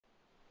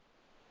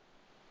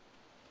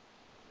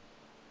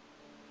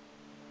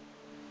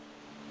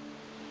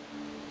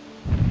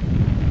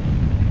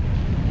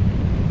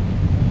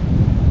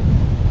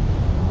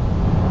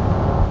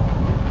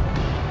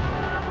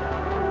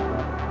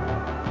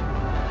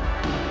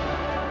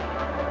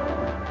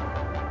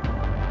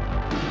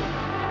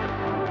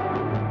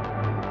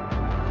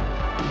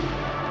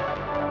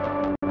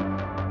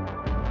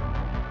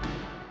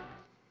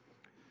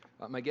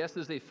My guess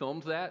is they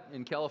filmed that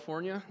in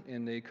California,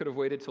 and they could have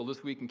waited till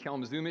this week in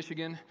Kalamazoo,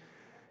 Michigan,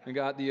 and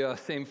got the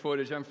same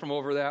footage. I'm from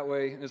over that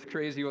way, and it's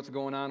crazy what's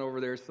going on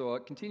over there. So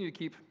continue to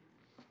keep.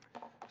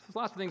 There's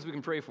lots of things we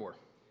can pray for.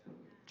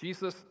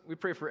 Jesus, we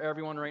pray for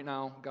everyone right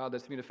now, God,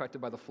 that's being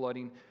affected by the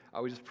flooding.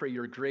 We just pray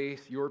your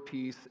grace, your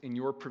peace, and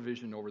your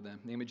provision over them. In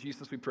the name of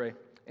Jesus, we pray.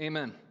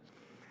 Amen.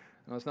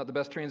 No, it's not the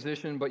best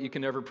transition, but you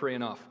can never pray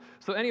enough.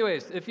 So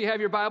anyways, if you have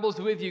your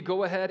Bibles with you,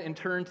 go ahead and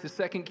turn to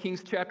 2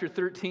 Kings chapter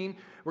 13.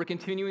 We're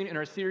continuing in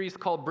our series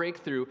called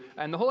Breakthrough.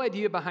 And the whole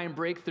idea behind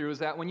Breakthrough is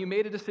that when you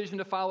made a decision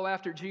to follow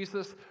after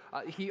Jesus,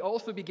 he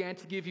also began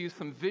to give you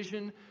some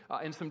vision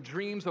and some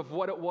dreams of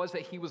what it was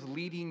that he was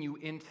leading you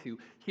into.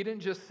 He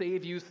didn't just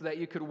save you so that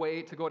you could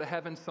wait to go to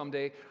heaven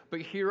someday, but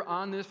here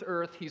on this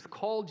earth, he's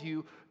called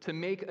you to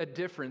make a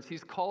difference.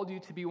 He's called you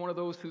to be one of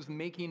those who's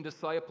making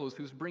disciples,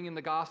 who's bringing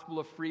the gospel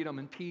of freedom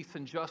and peace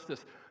and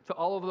justice to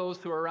all of those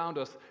who are around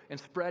us and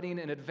spreading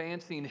and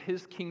advancing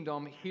his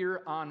kingdom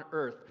here on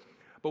earth.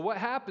 But what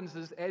happens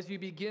is as you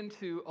begin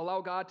to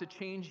allow God to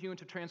change you and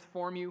to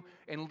transform you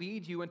and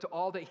lead you into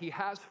all that he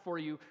has for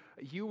you,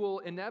 you will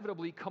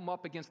inevitably come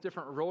up against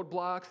different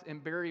roadblocks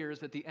and barriers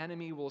that the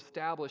enemy will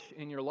establish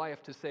in your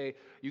life to say,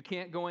 you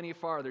can't go any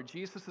farther.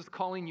 Jesus is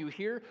calling you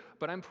here,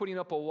 but I'm putting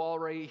up a wall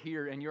right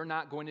here, and you're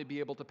not going to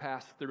be able to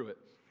pass through it.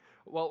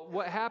 Well,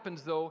 what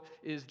happens, though,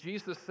 is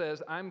Jesus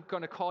says, I'm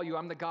going to call you,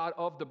 I'm the God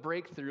of the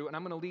breakthrough, and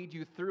I'm going to lead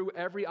you through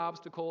every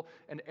obstacle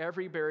and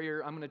every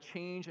barrier. I'm going to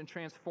change and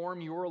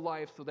transform your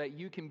life so that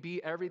you can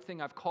be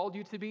everything I've called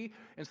you to be,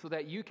 and so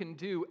that you can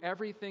do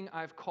everything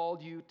I've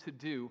called you to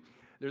do.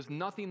 There's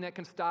nothing that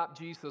can stop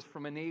Jesus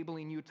from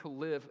enabling you to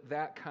live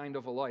that kind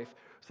of a life.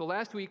 So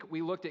last week,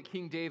 we looked at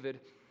King David,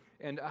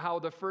 and how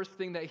the first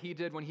thing that he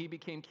did when he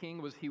became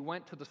king was he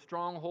went to the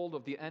stronghold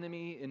of the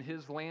enemy in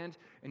his land,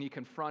 and he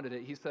confronted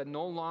it. He said,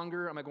 no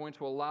longer am I going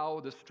to allow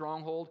the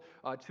stronghold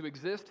to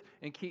exist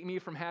and keep me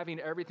from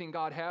having everything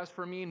God has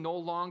for me. No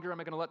longer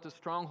am I going to let the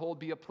stronghold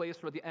be a place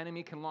where the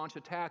enemy can launch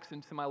attacks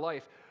into my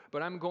life.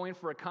 But I'm going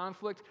for a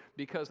conflict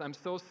because I'm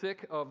so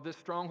sick of this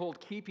stronghold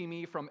keeping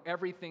me from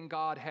everything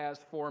God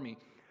has for me.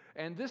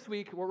 And this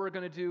week, what we're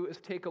going to do is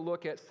take a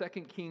look at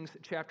 2 Kings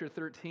chapter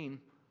 13.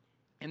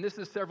 And this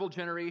is several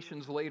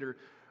generations later,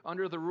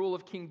 under the rule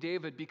of King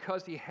David,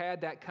 because he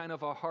had that kind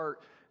of a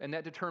heart and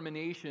that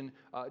determination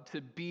to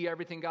be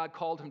everything God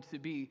called him to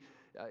be.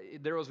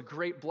 There was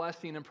great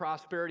blessing and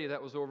prosperity that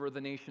was over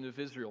the nation of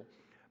Israel.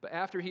 But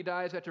after he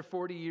dies, after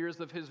 40 years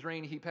of his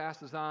reign, he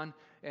passes on,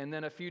 and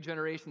then a few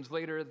generations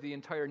later, the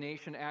entire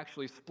nation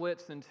actually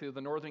splits into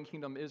the northern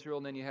kingdom of Israel,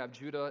 and then you have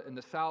Judah in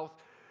the south.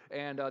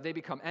 And they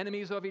become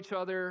enemies of each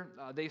other.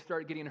 They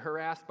start getting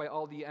harassed by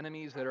all the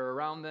enemies that are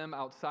around them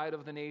outside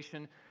of the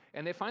nation.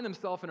 And they find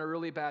themselves in a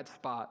really bad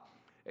spot.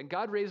 And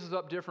God raises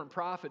up different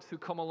prophets who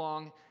come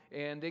along,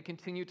 and they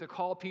continue to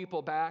call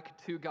people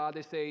back to God.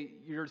 They say,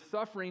 you're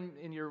suffering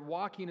and you're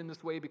walking in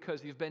this way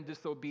because you've been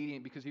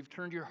disobedient, because you've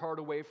turned your heart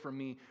away from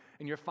me,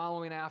 and you're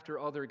following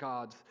after other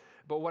gods.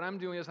 But what I'm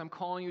doing is I'm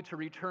calling you to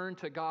return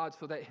to God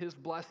so that his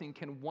blessing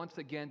can once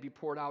again be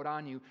poured out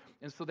on you,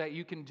 and so that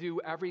you can do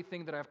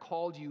everything that I've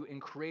called you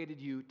and created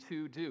you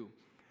to do.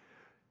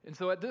 And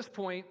so at this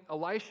point,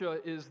 Elisha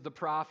is the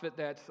prophet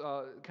that's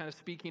kind of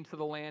speaking to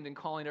the land and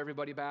calling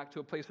everybody back to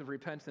a place of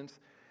repentance.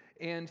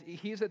 And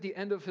he's at the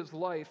end of his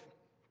life,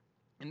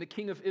 and the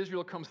king of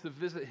Israel comes to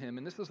visit him.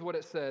 And this is what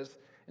it says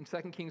in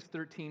 2 Kings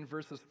 13,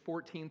 verses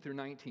 14 through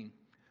 19.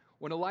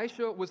 When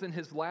Elisha was in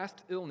his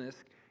last illness,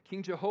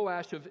 King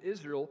Jehoash of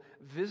Israel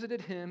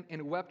visited him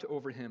and wept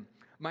over him.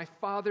 My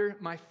father,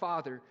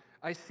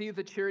 I see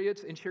the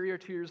chariots and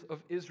charioteers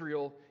of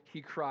Israel,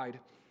 he cried.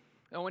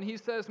 Now, when he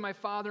says, my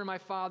father,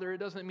 it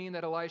doesn't mean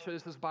that Elisha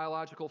is his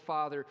biological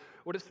father.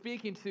 What it's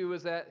speaking to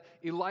is that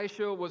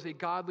Elisha was a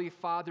godly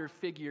father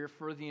figure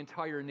for the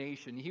entire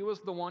nation. He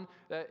was the one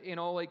that,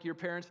 like your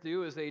parents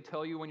do, is they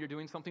tell you when you're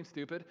doing something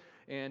stupid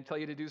and tell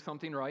you to do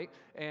something right.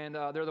 And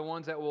they're the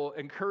ones that will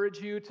encourage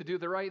you to do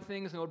the right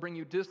things, and they'll bring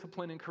you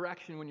discipline and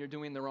correction when you're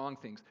doing the wrong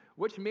things,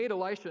 which made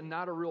Elisha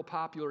not a real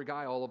popular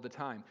guy all of the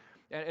time.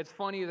 And it's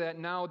funny that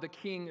now the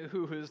king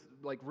who has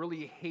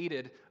really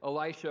hated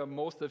Elisha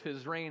most of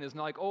his reign is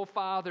now like, oh,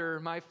 father,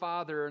 my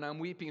father, and I'm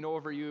weeping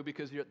over you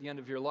because you're at the end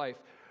of your life.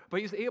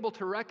 But he's able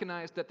to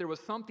recognize that there was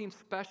something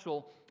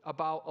special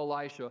about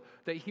Elisha,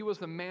 that he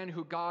was a man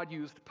who God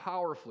used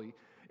powerfully.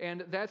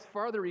 And that's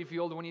farther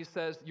revealed when he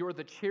says, you're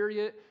the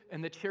chariot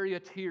and the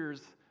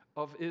charioteers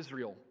of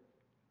Israel.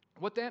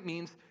 What that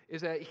means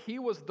is that he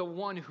was the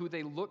one who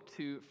they looked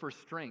to for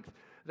strength.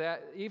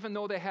 That even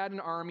though they had an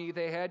army,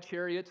 they had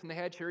chariots and they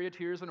had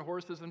charioteers and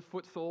horses and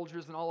foot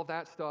soldiers and all of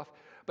that stuff,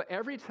 but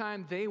every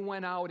time they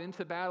went out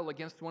into battle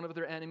against one of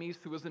their enemies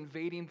who was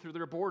invading through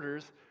their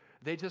borders,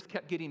 they just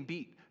kept getting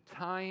beat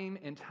time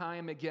and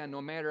time again.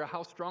 No matter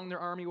how strong their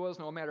army was,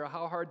 no matter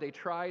how hard they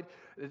tried,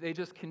 they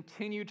just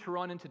continued to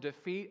run into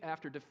defeat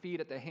after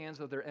defeat at the hands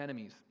of their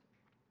enemies.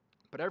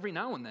 But every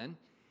now and then,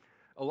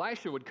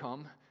 Elisha would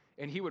come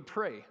and he would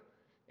pray.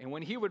 And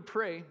when he would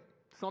pray,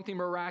 something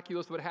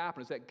miraculous would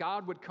happen, is that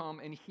God would come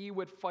and he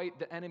would fight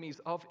the enemies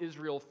of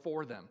Israel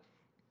for them.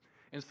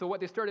 And so what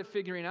they started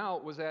figuring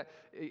out was that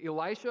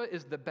Elisha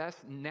is the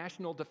best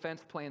national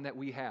defense plan that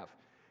we have.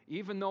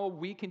 Even though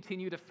we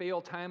continue to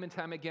fail time and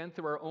time again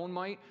through our own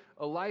might,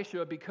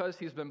 Elisha, because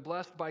he's been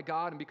blessed by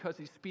God and because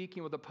he's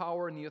speaking with the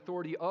power and the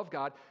authority of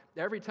God,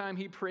 every time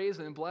he prays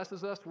and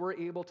blesses us, we're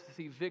able to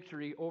see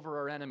victory over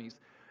our enemies.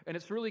 And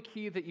it's really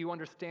key that you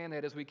understand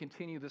that as we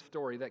continue this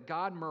story, that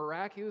God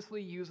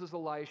miraculously uses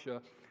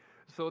Elisha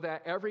so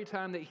that every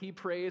time that he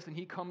prays and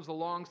he comes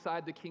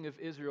alongside the king of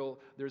Israel,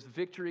 there's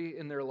victory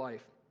in their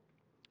life.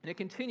 And it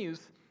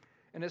continues,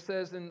 and it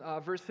says in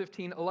verse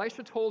 15,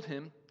 Elisha told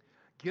him,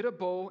 "Get a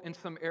bow and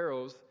some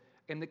arrows,"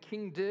 and the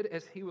king did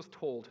as he was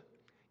told.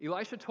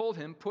 Elisha told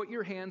him, "Put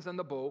your hands on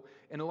the bow,"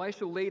 and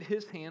Elisha laid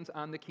his hands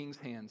on the king's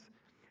hands.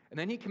 And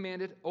then he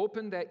commanded,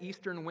 "Open that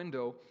eastern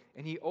window,"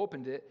 and he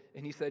opened it,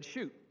 and he said,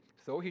 "Shoot."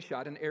 So he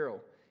shot an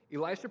arrow.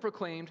 Elisha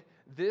proclaimed,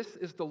 "This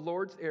is the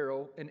Lord's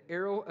arrow, an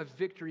arrow of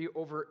victory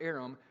over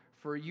Aram,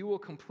 for you will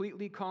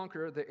completely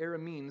conquer the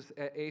Arameans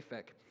at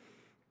Aphek."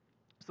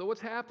 So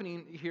what's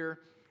happening here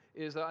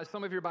is,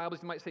 some of your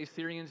Bibles, you might say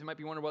Syrians. You might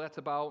be wondering what that's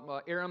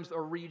about. Aram's a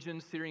region.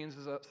 Syrians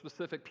is a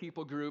specific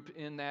people group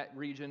in that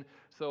region.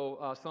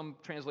 So some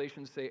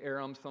translations say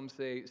Aram, some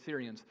say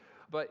Syrians.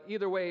 But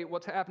either way,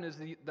 what's happened is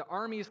the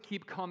armies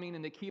keep coming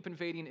and they keep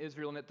invading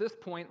Israel. And at this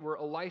point, where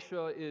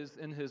Elisha is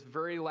in his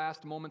very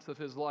last moments of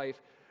his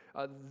life,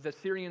 the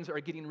Syrians are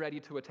getting ready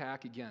to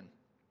attack again.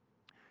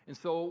 And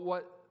so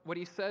what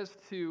he says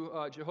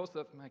to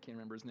Jehoshaphat, I can't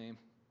remember his name.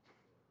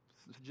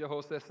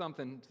 Jehoshaphat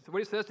something. So what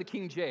he says to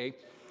King Jay,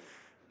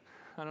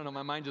 I don't know,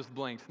 my mind just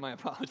blanked. My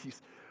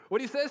apologies.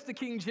 What he says to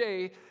King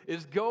Jay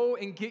is, "Go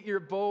and get your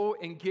bow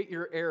and get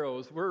your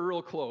arrows." We're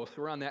real close.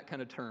 We're on that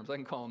kind of terms. I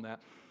can call him that.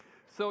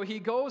 So he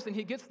goes and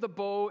he gets the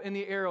bow and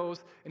the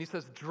arrows, and he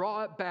says,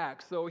 "Draw it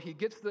back." So he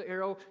gets the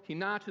arrow, he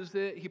notches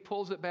it, he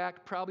pulls it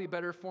back. Probably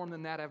better form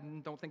than that. I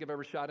don't think I've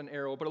ever shot an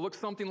arrow, but it looks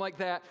something like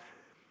that.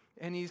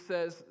 And he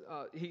says,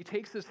 he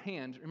takes his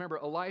hand. Remember,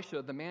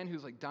 Elisha, the man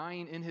who's like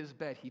dying in his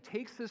bed, he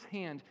takes his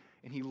hand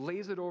and he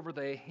lays it over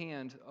the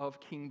hand of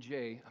King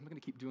Jay. I'm going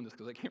to keep doing this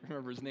because I can't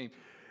remember his name.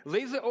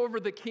 Lays it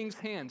over the king's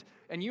hand.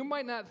 And you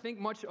might not think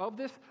much of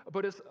this,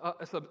 but it's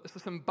a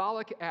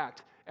symbolic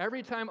act.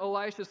 Every time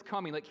Elisha's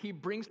coming, like he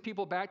brings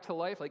people back to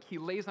life, like he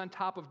lays on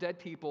top of dead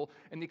people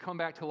and they come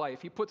back to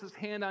life. He puts his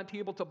hand on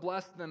people to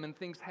bless them and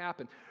things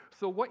happen.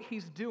 So what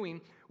he's doing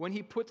when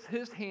he puts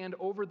his hand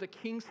over the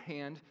king's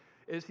hand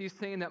is he's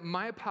saying that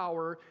my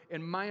power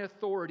and my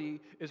authority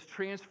is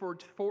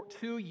transferred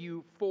to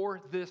you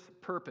for this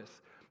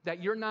purpose.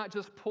 That you're not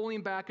just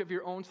pulling back of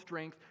your own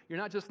strength, you're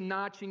not just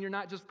notching, you're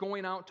not just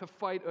going out to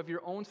fight of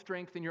your own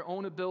strength and your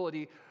own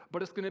ability,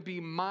 but it's going to be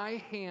my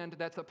hand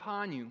that's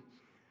upon you.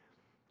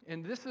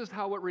 And this is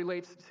how it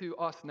relates to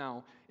us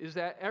now, is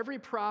that every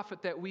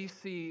prophet that we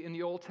see in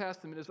the Old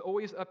Testament is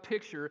always a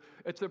picture,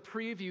 it's a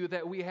preview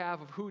that we have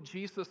of who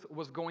Jesus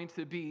was going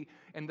to be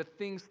and the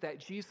things that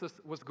Jesus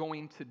was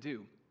going to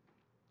do.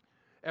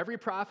 Every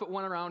prophet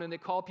went around and they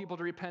called people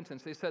to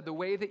repentance. They said, the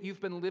way that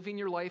you've been living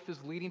your life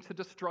is leading to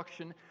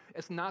destruction.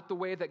 It's not the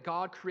way that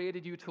God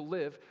created you to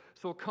live.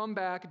 So come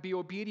back, be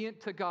obedient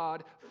to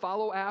God,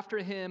 follow after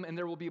him, and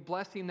there will be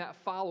blessing that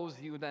follows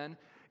you then.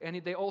 And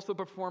they also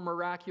perform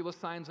miraculous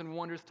signs and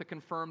wonders to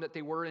confirm that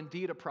they were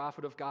indeed a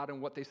prophet of God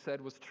and what they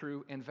said was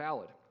true and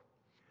valid.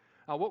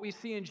 What we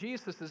see in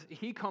Jesus is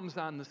he comes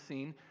on the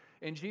scene,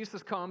 and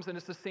Jesus comes, and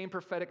it's the same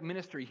prophetic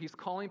ministry. He's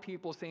calling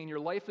people, saying your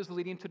life is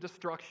leading to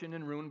destruction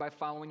and ruin by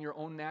following your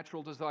own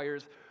natural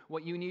desires.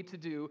 What you need to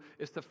do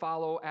is to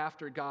follow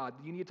after God.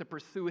 You need to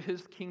pursue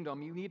his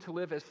kingdom. You need to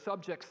live as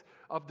subjects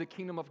of the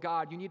kingdom of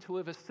God. You need to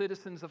live as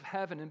citizens of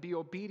heaven and be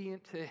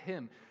obedient to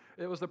him.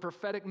 It was a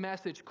prophetic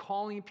message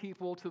calling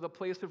people to the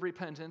place of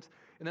repentance,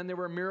 and then there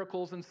were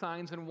miracles and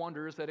signs and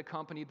wonders that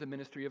accompanied the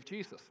ministry of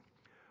Jesus.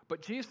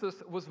 But Jesus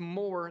was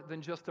more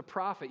than just a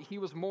prophet. He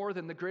was more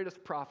than the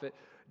greatest prophet.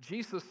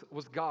 Jesus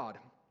was God.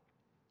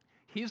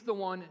 He's the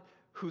one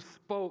who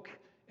spoke,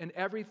 and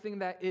everything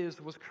that is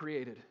was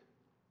created.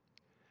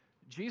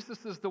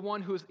 Jesus is the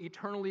one who has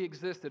eternally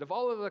existed. Of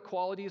all of the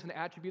qualities and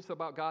attributes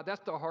about God,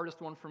 that's the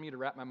hardest one for me to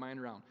wrap my mind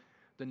around.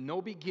 The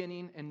no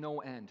beginning and no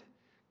end.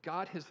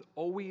 God has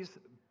always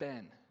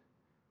been.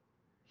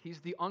 He's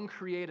the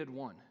uncreated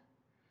one.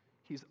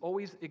 He's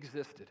always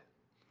existed.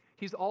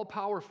 He's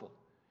all-powerful.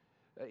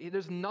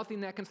 There's nothing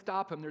that can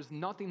stop him. There's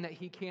nothing that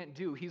he can't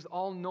do. He's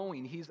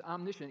all-knowing. He's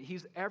omniscient.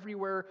 He's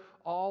everywhere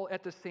all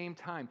at the same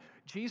time.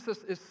 Jesus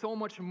is so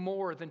much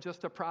more than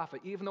just a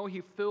prophet. Even though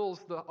he fills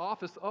the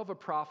office of a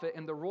prophet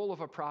and the role of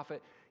a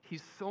prophet,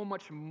 he's so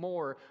much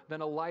more than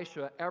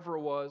Elisha ever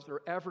was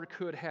or ever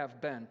could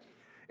have been.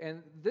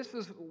 And this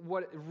is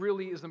what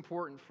really is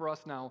important for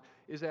us now,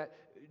 is that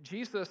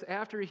Jesus,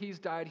 after he's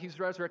died, he's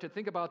resurrected.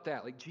 Think about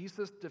that. Like,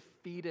 Jesus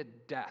defeated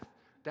death.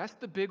 That's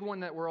the big one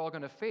that we're all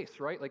going to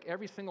face, right? Like,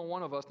 every single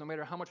one of us, no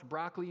matter how much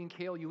broccoli and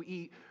kale you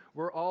eat,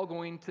 we're all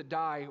going to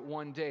die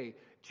one day.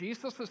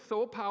 Jesus is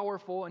so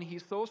powerful and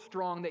he's so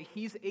strong that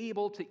he's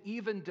able to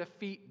even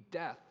defeat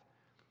death.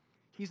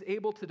 He's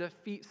able to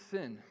defeat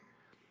sin.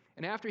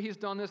 And after he's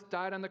done this,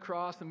 died on the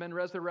cross and been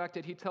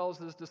resurrected, he tells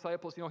his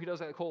disciples, he does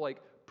that whole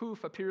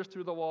poof, appears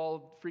through the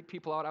wall, freak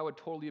people out. I would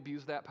totally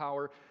abuse that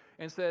power.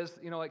 And says,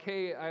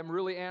 hey, I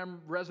really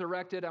am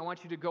resurrected. I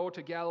want you to go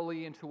to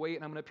Galilee and to wait,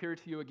 and I'm going to appear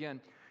to you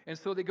again. And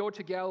so they go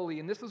to Galilee,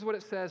 and this is what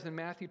it says in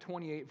Matthew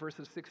 28,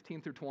 verses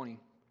 16 through 20.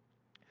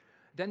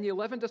 Then the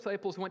 11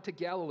 disciples went to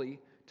Galilee,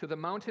 to the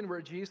mountain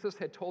where Jesus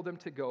had told them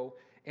to go,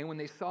 and when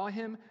they saw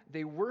him,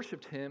 they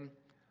worshiped him,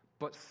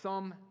 but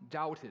some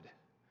doubted.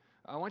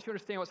 I want you to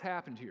understand what's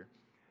happened here.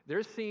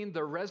 They're seeing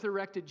the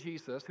resurrected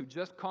Jesus who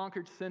just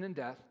conquered sin and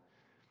death,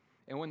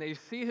 and when they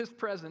see his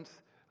presence,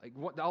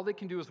 all they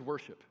can do is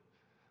worship.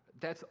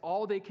 That's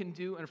all they can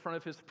do in front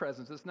of his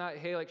presence. It's not,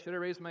 hey, should I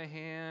raise my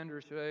hand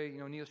or should I,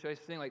 kneel, should I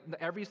sing?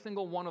 Every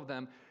single one of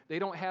them, they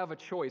don't have a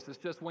choice. It's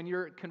just when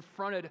you're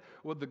confronted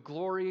with the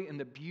glory and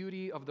the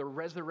beauty of the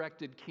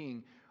resurrected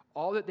King,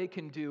 all that they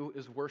can do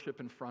is worship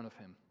in front of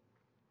him.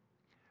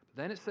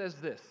 But then it says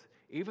this,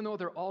 even though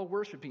they're all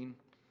worshiping,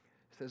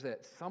 it says that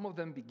some of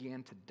them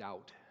began to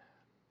doubt.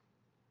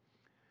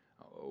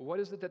 What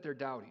is it that they're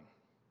doubting?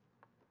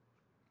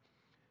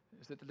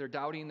 Is it that they're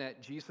doubting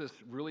that Jesus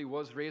really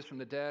was raised from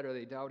the dead? Are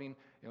they doubting,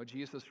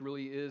 Jesus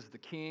really is the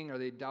king? Are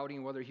they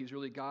doubting whether he's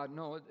really God?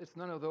 No, it's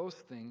none of those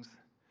things.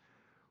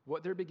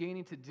 What they're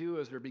beginning to do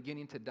is they're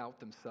beginning to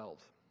doubt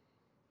themselves.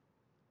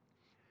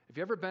 Have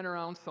you ever been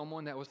around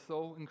someone that was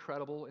so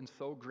incredible and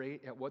so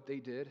great at what they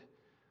did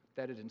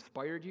that it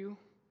inspired you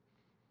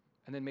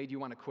and then made you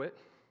want to quit?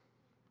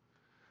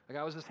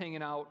 I was just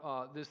hanging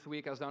out this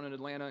week. I was down in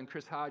Atlanta, and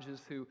Chris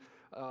Hodges, who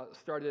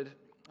started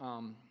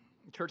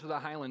Church of the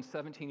Highlands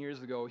 17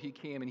 years ago, he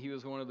came and he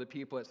was one of the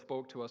people that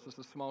spoke to us. It's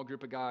a small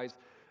group of guys.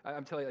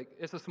 I'm telling you,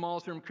 it's the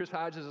smallest room Chris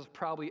Hodges has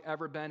probably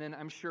ever been in.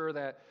 I'm sure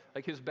that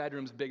his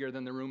bedroom's bigger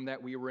than the room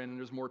that we were in, and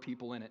there's more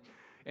people in it.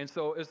 And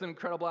so it's an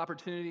incredible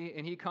opportunity,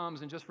 and he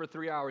comes, and just for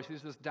 3 hours,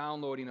 he's just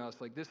downloading us.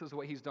 This is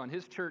what he's done.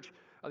 His church,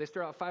 they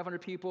start out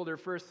 500 people. Their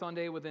first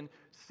Sunday, within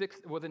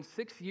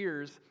 6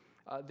 years,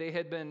 they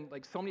had been,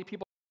 so many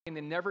people, and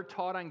they never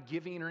taught on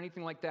giving or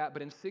anything like that,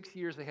 but in 6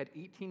 years, they had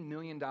 $18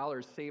 million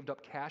saved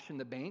up cash in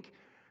the bank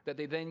that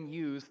they then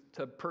used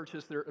to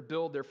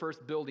build their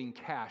first building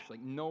cash,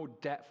 no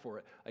debt for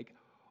it.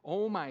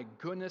 Oh my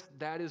goodness,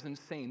 that is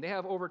insane. They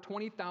have over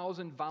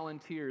 20,000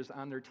 volunteers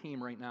on their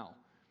team right now.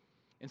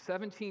 In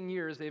 17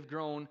 years, they've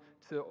grown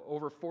to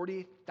over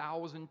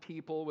 40,000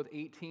 people with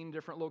 18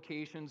 different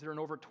locations. They're in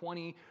over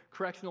 20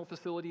 correctional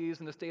facilities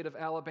in the state of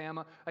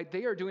Alabama.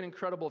 They are doing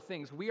incredible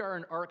things. We are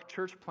an ARC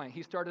church plant.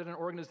 He started an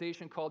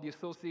organization called the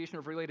Association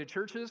of Related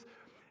Churches,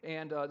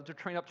 and to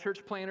train up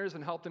church planners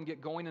and help them get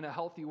going in a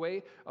healthy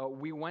way.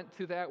 We went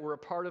to that. We're a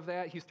part of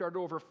that. He started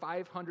over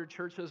 500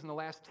 churches in the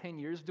last 10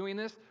 years doing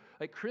this.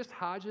 Chris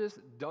Hodges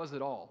does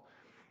it all.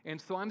 And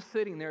so I'm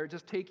sitting there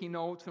just taking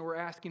notes, and we're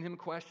asking him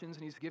questions,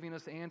 and he's giving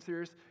us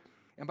answers.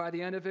 And by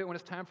the end of it, when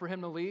it's time for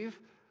him to leave,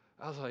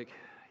 I was like,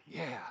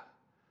 yeah,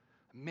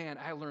 man,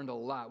 I learned a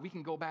lot. We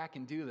can go back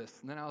and do this.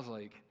 And then I was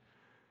like,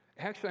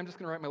 actually, I'm just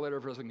going to write my letter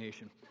of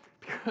resignation.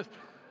 Because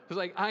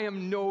I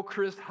am no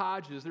Chris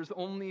Hodges. There's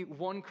only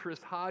one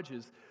Chris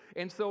Hodges.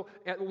 And so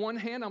at one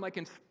hand, I'm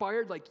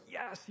inspired,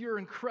 yes, you're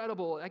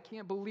incredible. I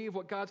can't believe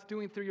what God's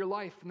doing through your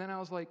life. And then I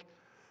was like,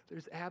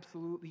 there's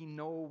absolutely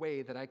no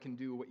way that I can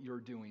do what you're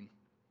doing.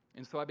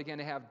 And so I began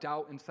to have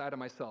doubt inside of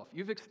myself.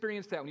 You've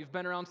experienced that when you've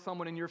been around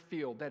someone in your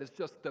field that is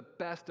just the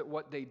best at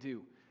what they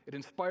do. It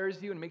inspires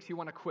you and makes you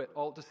want to quit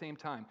all at the same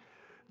time.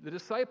 The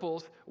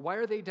disciples, why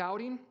are they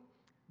doubting?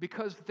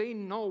 Because they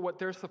know what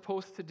they're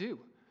supposed to do.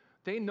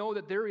 They know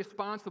that they're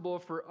responsible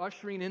for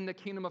ushering in the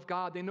kingdom of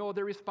God. They know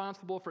they're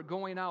responsible for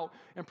going out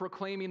and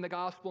proclaiming the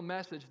gospel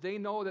message. They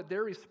know that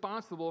they're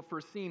responsible for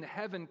seeing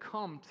heaven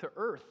come to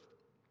earth.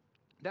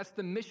 That's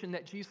the mission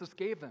that Jesus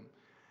gave them.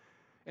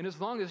 And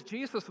as long as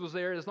Jesus was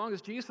there, as long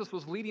as Jesus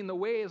was leading the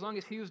way, as long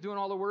as he was doing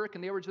all the work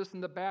and they were just in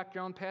the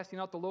background passing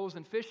out the loaves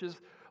and fishes,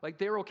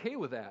 they're okay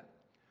with that.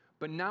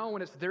 But now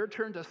when it's their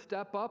turn to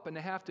step up and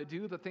to have to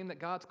do the thing that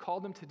God's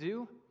called them to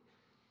do,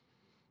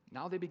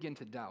 now they begin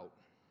to doubt.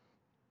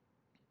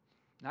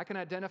 And I can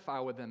identify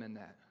with them in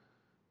that.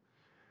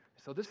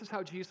 So this is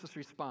how Jesus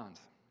responds.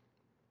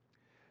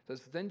 It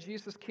says, then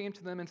Jesus came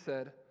to them and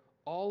said,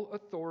 all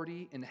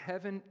authority in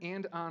heaven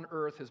and on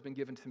earth has been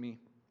given to me.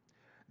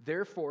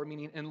 Therefore,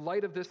 meaning in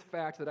light of this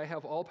fact that I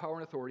have all power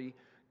and authority,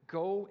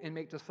 go and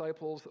make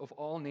disciples of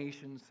all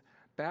nations,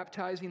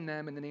 baptizing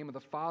them in the name of the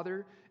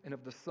Father and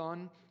of the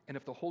Son and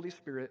of the Holy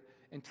Spirit,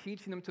 and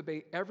teaching them to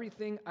obey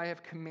everything I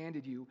have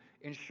commanded you.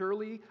 And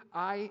surely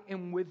I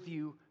am with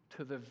you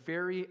to the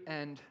very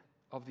end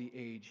of the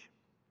age.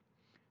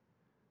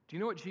 Do you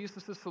know what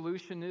Jesus'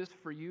 solution is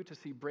for you to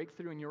see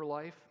breakthrough in your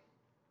life?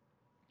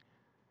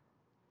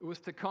 It was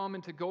to come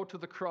and to go to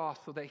the cross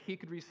so that he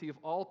could receive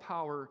all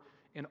power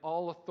and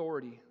all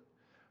authority,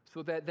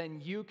 so that then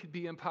you could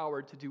be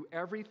empowered to do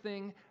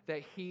everything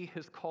that he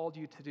has called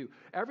you to do.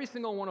 Every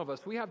single one of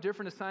us, we have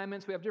different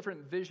assignments, we have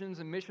different visions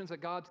and missions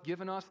that God's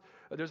given us.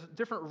 There's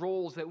different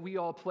roles that we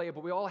all play,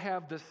 but we all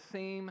have the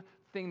same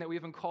thing that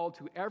we've been called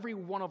to. Every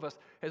one of us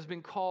has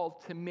been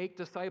called to make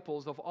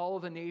disciples of all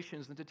of the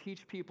nations and to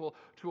teach people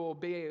to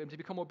obey and to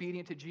become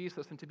obedient to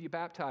Jesus and to be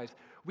baptized.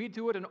 We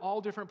do it in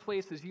all different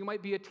places. You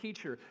might be a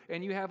teacher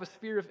and you have a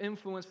sphere of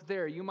influence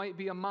there. You might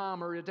be a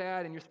mom or a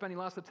dad and you're spending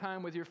lots of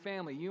time with your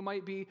family. You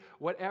might be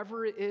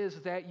whatever it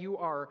is that you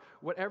are,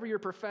 whatever your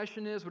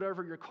profession is,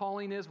 whatever your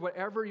calling is,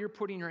 whatever you're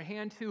putting your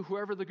hand to,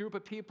 whoever the group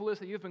of people is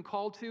that you've been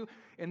called to.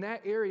 In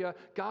that area,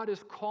 God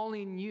is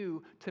calling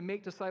you to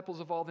make disciples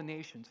of all the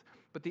nations.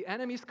 But the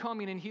enemy's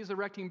coming and he's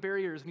erecting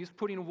barriers and he's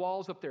putting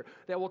walls up there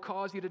that will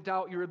cause you to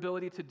doubt your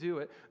ability to do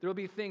it. There will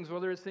be things,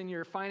 whether it's in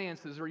your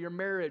finances or your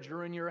marriage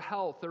or in your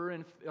health or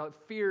in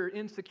fear,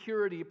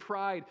 insecurity,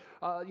 pride,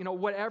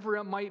 whatever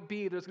it might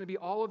be, there's going to be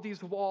all of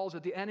these walls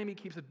that the enemy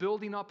keeps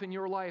building up in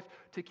your life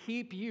to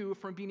keep you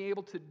from being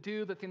able to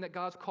do the thing that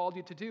God's called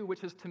you to do,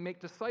 which is to make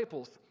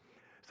disciples.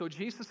 So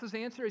Jesus'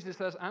 answer is he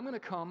says, I'm going to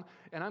come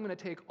and I'm going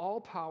to take all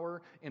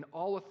power and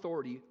all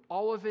authority.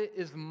 All of it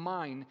is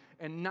mine.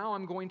 And now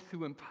I'm going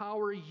to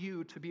empower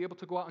you to be able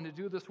to go out and to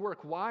do this work.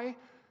 Why?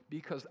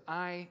 Because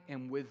I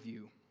am with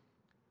you.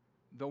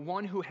 The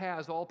one who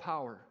has all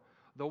power,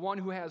 the one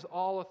who has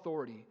all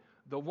authority,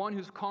 the one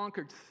who's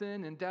conquered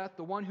sin and death,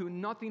 the one who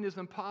nothing is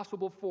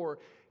impossible for,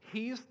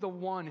 he's the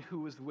one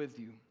who is with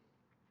you.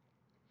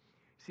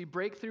 See,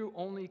 breakthrough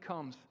only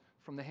comes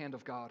from the hand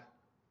of God.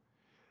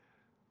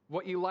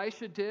 What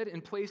Elisha did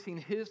in placing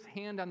his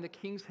hand on the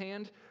king's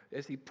hand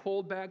as he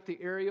pulled back the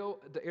arrow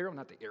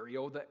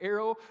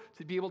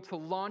to be able to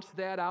launch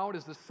that out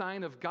as a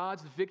sign of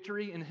God's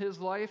victory in his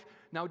life.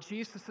 Now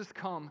Jesus has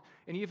come,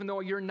 and even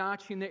though you're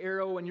notching the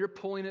arrow and you're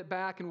pulling it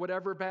back in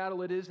whatever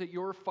battle it is that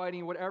you're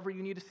fighting, whatever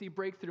you need to see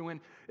breakthrough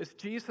in, it's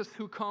Jesus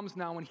who comes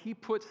now and he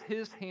puts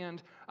his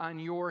hand on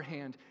your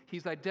hand.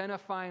 He's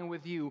identifying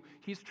with you.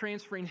 He's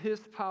transferring his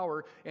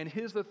power and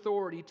his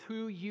authority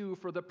to you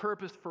for the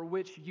purpose for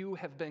which you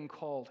have been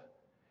called.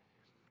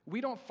 We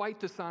don't fight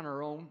this on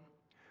our own.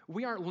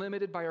 We aren't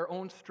limited by our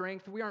own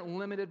strength. We aren't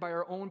limited by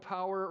our own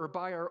power or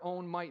by our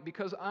own might,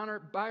 because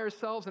by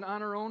ourselves and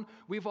on our own,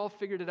 we've all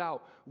figured it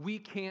out. We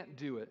can't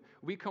do it.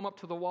 We come up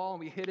to the wall and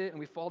we hit it and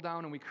we fall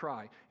down and we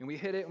cry. And we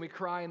hit it and we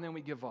cry and then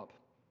we give up.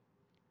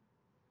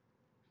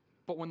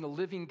 But when the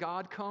living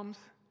God comes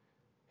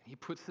and he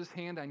puts his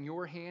hand on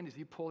your hand as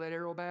you pull that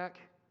arrow back,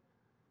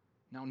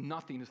 now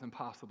nothing is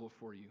impossible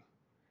for you.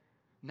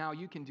 Now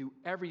you can do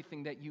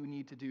everything that you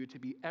need to do to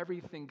be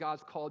everything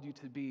God's called you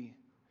to be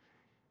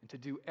and to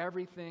do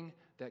everything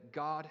that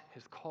God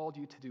has called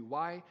you to do.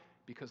 Why?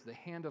 Because the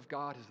hand of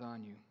God is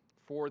on you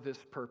for this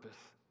purpose.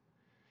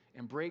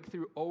 And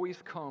breakthrough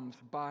always comes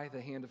by the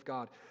hand of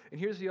God.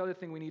 And here's the other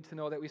thing we need to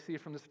know that we see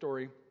from the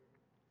story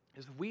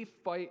is we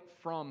fight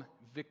from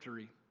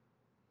victory.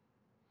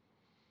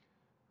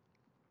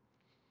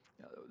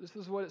 Now, this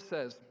is what it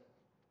says.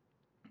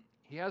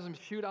 He has him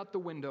shoot out the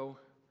window.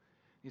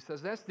 He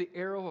says, that's the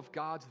arrow of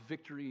God's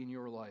victory in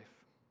your life.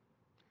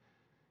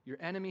 Your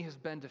enemy has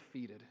been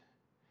defeated.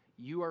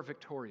 You are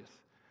victorious.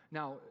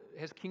 Now,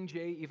 has King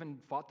Jay even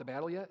fought the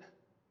battle yet?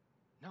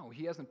 No,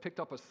 he hasn't picked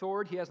up a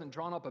sword. He hasn't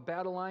drawn up a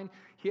battle line.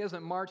 He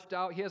hasn't marched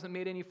out. He hasn't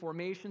made any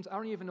formations. I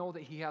don't even know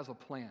that he has a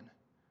plan.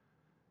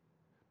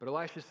 But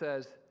Elisha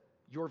says,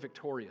 you're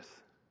victorious.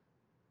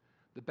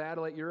 The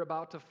battle that you're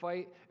about to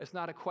fight, it's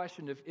not a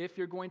question of if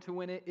you're going to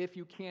win it, if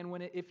you can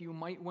win it, if you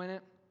might win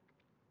it.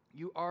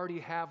 You already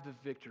have the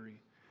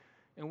victory.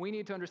 And we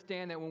need to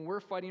understand that when we're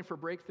fighting for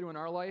breakthrough in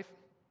our life,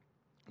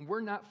 we're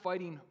not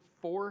fighting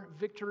for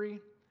victory.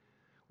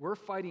 We're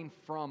fighting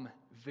from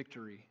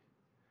victory.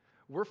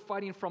 We're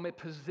fighting from a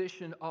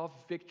position of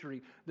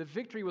victory. The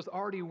victory was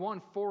already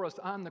won for us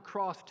on the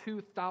cross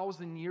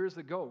 2,000 years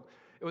ago.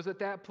 It was at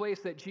that place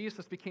that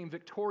Jesus became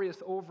victorious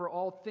over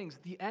all things.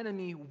 The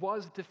enemy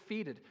was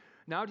defeated.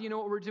 Now, do you know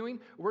what we're doing?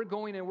 We're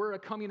going and we're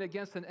coming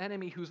against an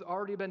enemy who's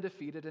already been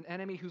defeated, an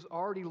enemy who's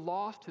already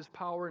lost his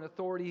power and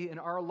authority in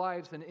our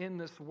lives and in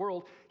this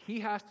world. He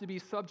has to be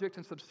subject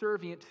and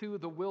subservient to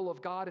the will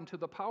of God and to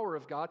the power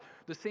of God,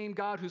 the same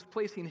God who's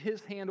placing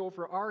his hand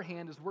over our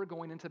hand as we're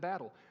going into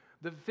battle.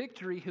 The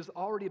victory has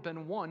already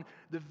been won.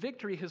 The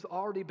victory has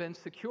already been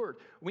secured.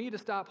 We need to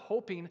stop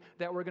hoping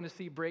that we're going to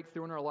see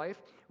breakthrough in our life.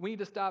 We need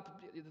to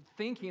stop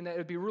thinking that it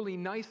would be really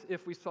nice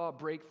if we saw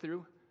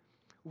breakthrough.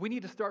 We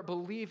need to start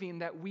believing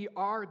that we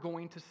are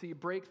going to see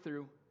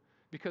breakthrough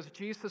because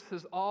Jesus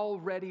has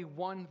already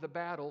won the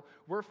battle.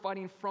 We're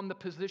fighting from the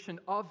position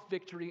of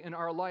victory in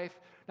our life.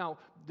 Now,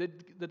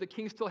 did the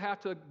king still have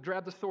to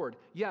grab the sword?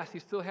 Yes, he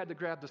still had to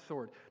grab the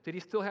sword. Did he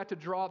still have to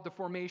draw up the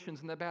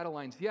formations and the battle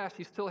lines? Yes,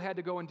 he still had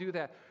to go and do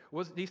that.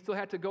 He still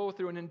had to go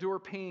through and endure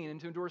pain and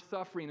to endure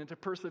suffering and to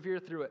persevere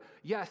through it?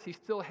 Yes, he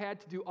still had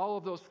to do all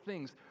of those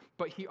things,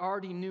 but he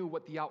already knew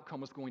what the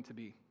outcome was going to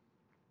be.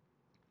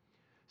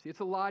 See,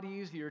 it's a lot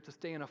easier to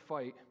stay in a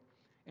fight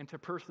and to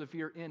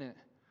persevere in it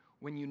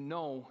when you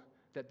know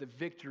that the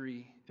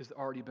victory has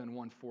already been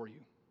won for you.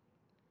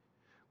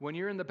 When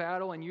you're in the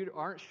battle and you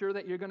aren't sure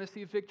that you're going to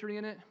see victory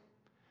in it,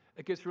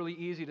 it gets really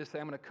easy to say,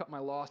 I'm going to cut my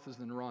losses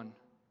and run.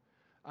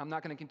 I'm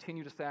not going to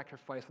continue to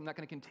sacrifice. I'm not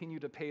going to continue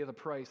to pay the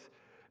price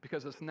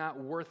because it's not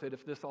worth it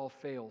if this all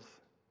fails.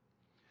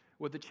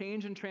 With the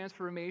change and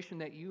transformation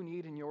that you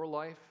need in your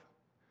life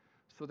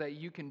so that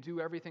you can do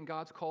everything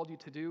God's called you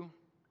to do,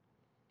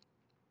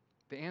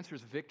 the answer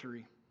is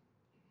victory.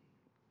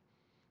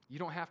 You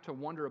don't have to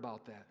wonder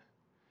about that.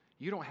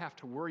 You don't have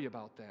to worry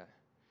about that.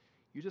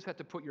 You just have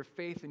to put your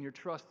faith and your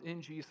trust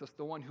in Jesus,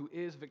 the one who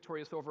is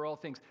victorious over all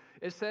things.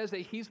 It says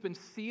that he's been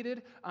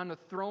seated on the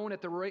throne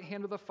at the right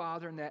hand of the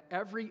Father, and that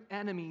every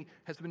enemy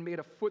has been made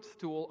a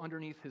footstool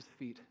underneath his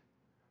feet.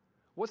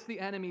 What's the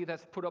enemy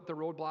that's put up the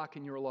roadblock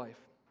in your life?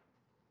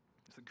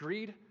 Is it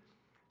greed,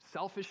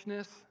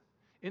 selfishness,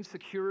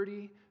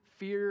 insecurity,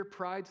 fear,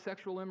 pride,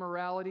 sexual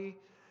immorality?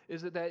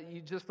 Is it that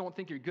you just don't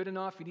think you're good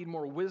enough? You need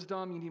more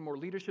wisdom? You need more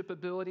leadership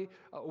ability?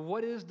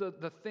 What is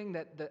the thing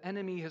that the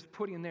enemy has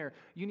put in there?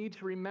 You need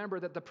to remember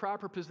that the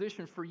proper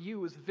position for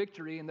you is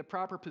victory, and the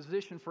proper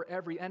position for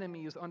every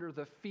enemy is under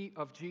the feet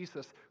of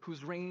Jesus,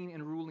 who's reigning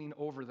and ruling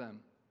over them.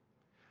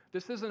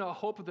 This isn't a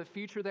hope of the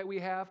future that we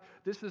have.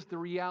 This is the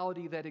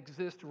reality that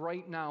exists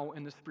right now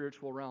in the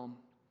spiritual realm.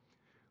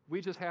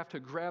 We just have to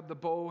grab the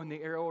bow and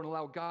the arrow and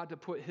allow God to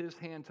put his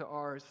hand to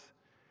ours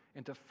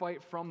and to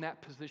fight from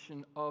that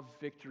position of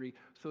victory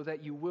so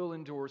that you will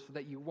endure, so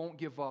that you won't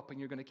give up, and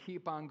you're going to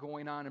keep on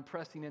going on and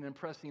pressing in and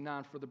pressing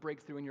on for the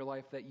breakthrough in your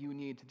life that you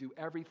need to do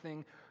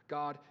everything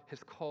God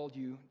has called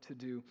you to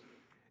do.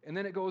 And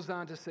then it goes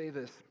on to say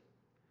this.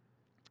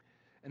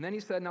 And then he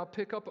said, now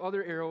pick up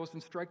other arrows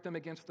and strike them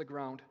against the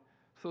ground.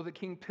 So the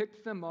king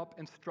picked them up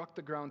and struck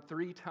the ground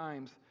 3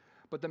 times.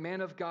 But the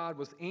man of God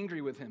was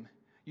angry with him.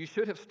 You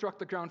should have struck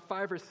the ground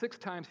 5 or 6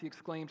 times, he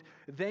exclaimed.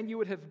 Then you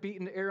would have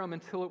beaten Aram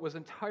until it was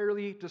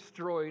entirely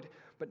destroyed.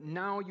 But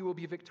now you will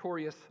be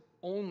victorious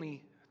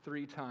only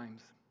 3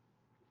 times.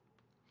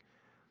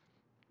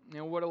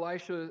 Now, what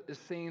Elisha is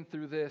saying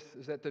through this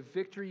is that the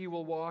victory you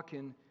will walk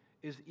in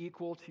is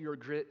equal to your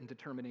grit and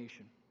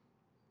determination.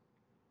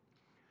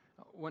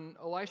 When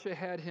Elisha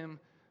had him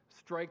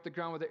strike the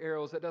ground with the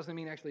arrows, that doesn't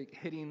mean actually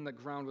hitting the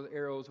ground with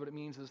arrows. What it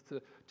means is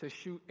to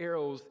shoot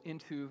arrows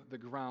into the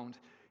ground.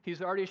 He's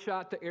already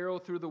shot the arrow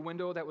through the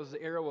window. That was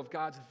the arrow of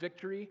God's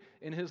victory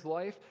in his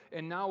life.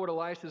 And now what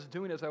Elisha is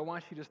doing is I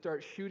want you to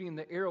start shooting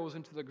the arrows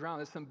into the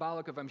ground. It's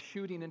symbolic of I'm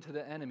shooting into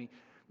the enemy.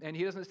 And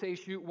he doesn't say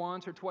shoot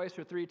once or twice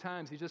or 3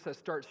 times. He just says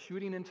start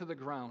shooting into the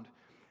ground.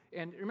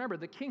 And remember,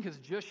 the king has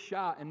just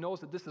shot and knows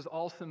that this is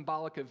all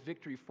symbolic of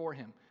victory for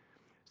him.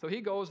 So he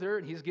goes there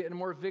and he's getting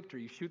more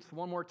victory. He shoots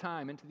one more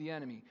time into the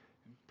enemy.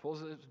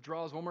 Pulls it,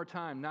 draws one more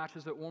time,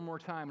 notches it one more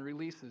time, and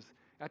releases.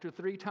 After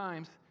 3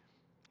 times,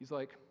 he's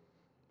like,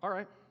 all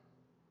right,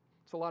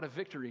 it's a lot of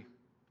victory.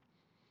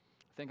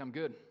 I think I'm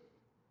good.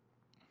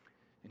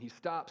 And he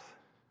stops,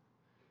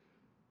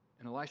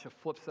 and Elisha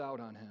flips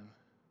out on him.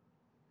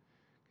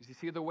 Because you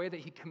see, the way that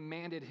he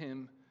commanded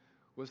him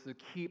was to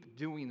keep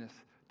doing this,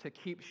 to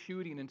keep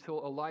shooting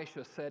until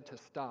Elisha said to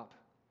stop.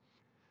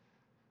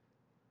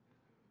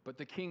 But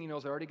the king, he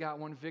knows, I already got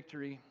one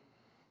victory.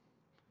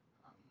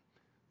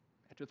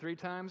 After 3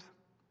 times,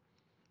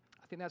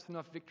 I think that's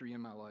enough victory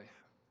in my life.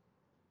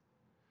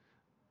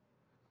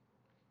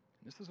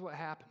 This is what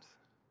happens.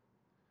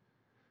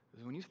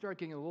 Is when you start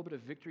getting a little bit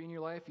of victory in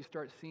your life, you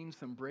start seeing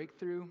some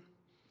breakthrough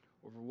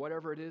over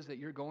whatever it is that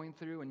you're going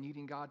through and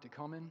needing God to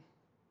come in.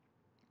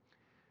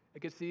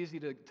 It gets easy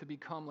to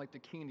become like the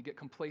king, to get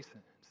complacent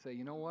and say,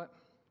 you know what?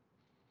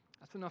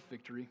 That's enough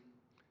victory.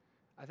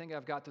 I think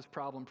I've got this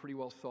problem pretty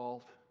well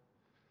solved.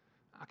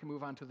 I can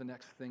move on to the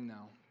next thing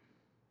now.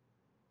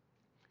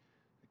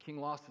 The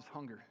king lost his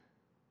hunger.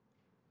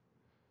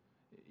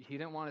 He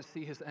didn't want to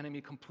see his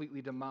enemy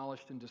completely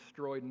demolished and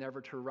destroyed,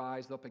 never to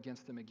rise up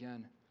against him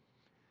again.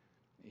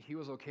 He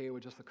was okay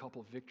with just a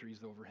couple of victories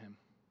over him.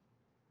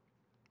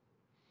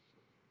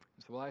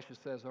 And so Elisha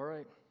says, all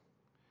right,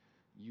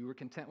 you were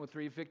content with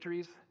 3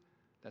 victories.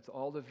 That's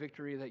all the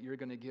victory that you're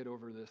going to get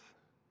over this.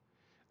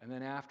 And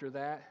then after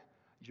that,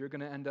 you're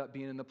going to end up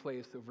being in the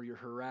place of where you're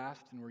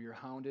harassed and where you're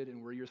hounded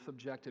and where you're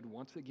subjected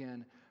once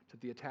again to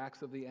the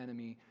attacks of the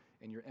enemy,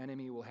 and your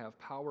enemy will have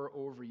power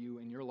over you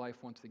in your life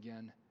once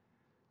again.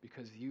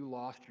 Because you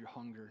lost your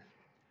hunger,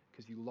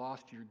 because you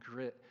lost your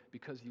grit,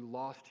 because you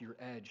lost your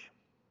edge.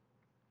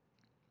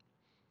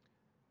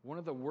 One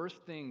of the worst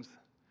things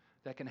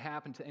that can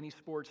happen to any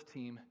sports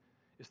team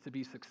is to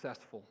be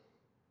successful.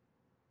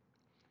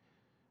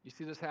 You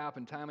see this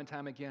happen time and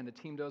time again. The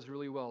team does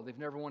really well. They've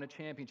never won a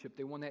championship.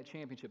 They won that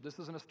championship. This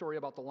isn't a story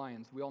about the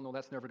Lions. We all know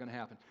that's never going to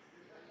happen.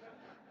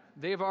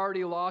 They've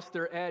already lost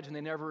their edge, and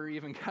they never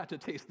even got to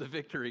taste the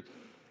victory.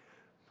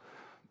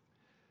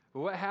 But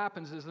what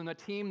happens is in a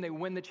team, they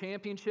win the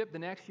championship the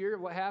next year.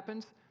 What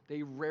happens?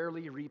 They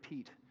rarely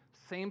repeat.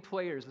 Same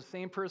players, the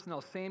same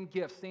personnel, same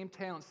gifts, same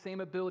talent,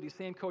 same ability,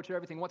 same coach,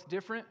 everything. What's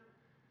different?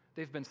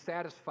 They've been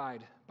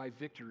satisfied by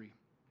victory.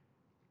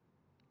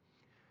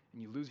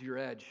 And you lose your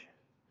edge.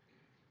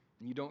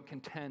 And you don't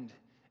contend.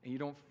 And you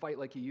don't fight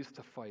like you used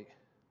to fight.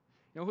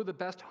 You know who the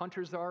best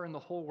hunters are in the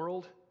whole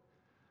world?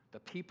 The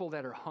people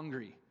that are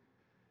hungry.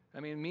 I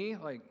mean, me,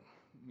 like,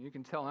 you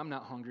can tell I'm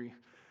not hungry.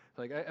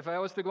 Like, if I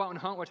was to go out and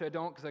hunt, which I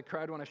don't because I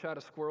cried when I shot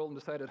a squirrel and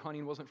decided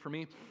hunting wasn't for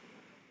me,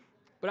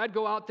 But I'd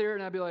go out there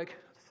and I'd be like,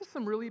 this is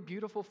some really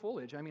beautiful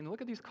foliage. I mean,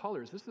 look at these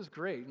colors. This is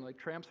great. And like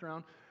tramps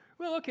around.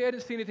 Well, okay, I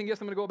didn't see anything.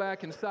 Guess I'm going to go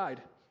back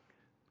inside.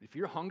 If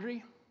you're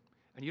hungry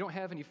and you don't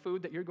have any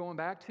food that you're going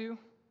back to,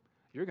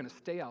 you're going to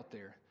stay out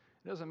there.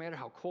 It doesn't matter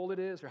how cold it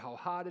is or how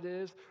hot it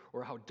is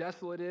or how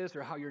desolate it is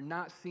or how you're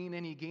not seeing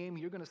any game.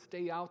 You're going to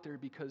stay out there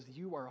because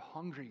you are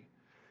hungry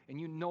and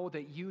you know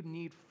that you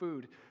need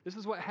food. This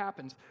is what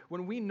happens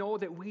when we know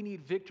that we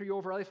need victory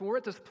over our life. When we're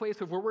at this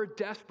place of where we're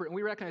desperate and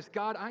we recognize,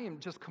 God, I am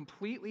just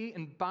completely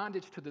in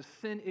bondage to the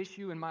sin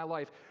issue in my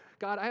life.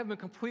 God, I have been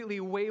completely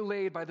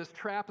waylaid by this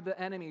trap of the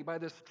enemy, by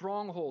this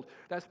stronghold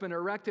that's been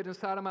erected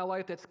inside of my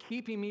life that's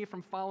keeping me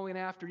from following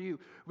after you.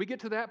 We get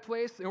to that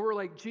place and we're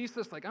like,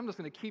 Jesus, like I'm just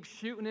going to keep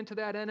shooting into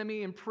that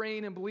enemy and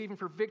praying and believing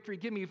for victory.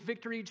 Give me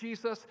victory,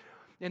 Jesus.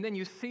 And then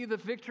you see the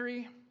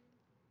victory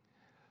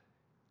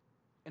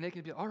and they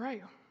can be, all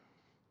right,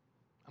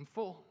 I'm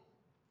full.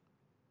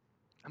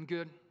 I'm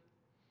good.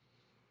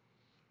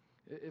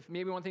 If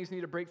maybe one thing you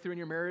need a breakthrough in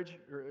your marriage,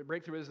 or a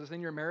breakthrough is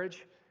in your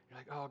marriage, you're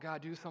like, oh,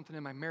 God, do something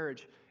in my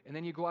marriage. And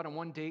then you go out on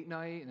one date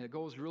night, and it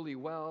goes really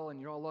well,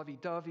 and you're all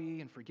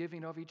lovey-dovey and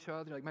forgiving of each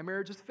other. You're like, my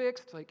marriage is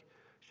fixed. Like,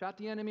 shot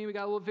the enemy. We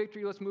got a little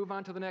victory. Let's move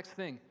on to the next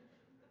thing.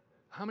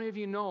 How many of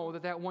you know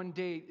that one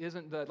date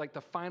isn't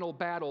the final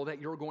battle that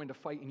you're going to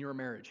fight in your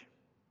marriage?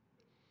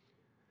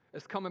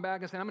 It's coming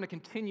back and saying, I'm going to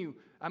continue.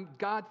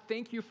 God,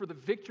 thank you for the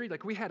victory.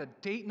 Like, we had a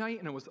date night,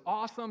 and it was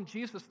awesome.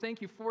 Jesus,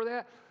 thank you for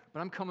that.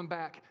 But I'm coming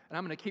back, and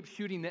I'm going to keep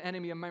shooting the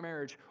enemy of my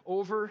marriage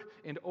over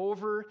and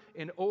over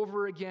and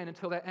over again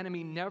until that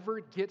enemy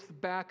never gets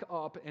back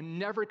up and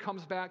never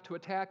comes back to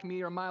attack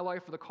me or my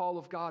life or the call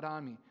of God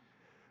on me.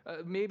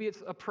 Maybe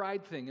it's a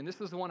pride thing, and this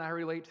is the one I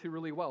relate to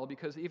really well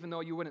because even though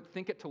you wouldn't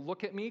think it to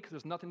look at me because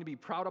there's nothing to be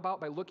proud about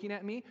by looking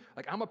at me,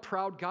 like I'm a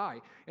proud guy,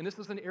 and this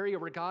is an area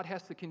where God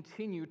has to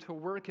continue to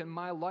work in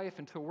my life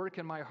and to work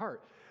in my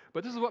heart.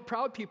 But this is what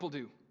proud people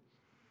do.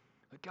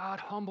 God,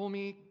 humble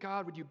me.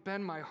 God, would you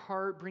bend my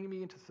heart, bring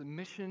me into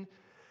submission?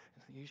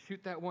 You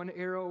shoot that one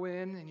arrow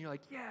in, and you're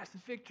like, yes,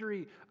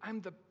 victory.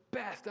 I'm the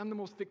best. I'm the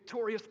most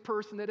victorious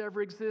person that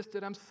ever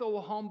existed. I'm so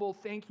humble.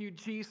 Thank you,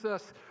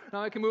 Jesus.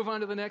 Now I can move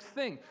on to the next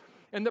thing.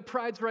 And the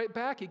pride's right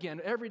back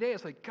again. Every day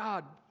it's like,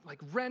 God,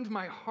 like rend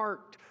my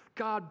heart.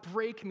 God,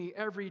 break me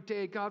every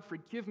day. God,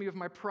 forgive me of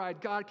my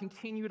pride. God,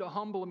 continue to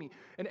humble me.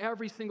 And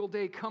every single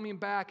day coming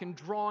back and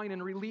drawing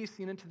and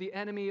releasing into the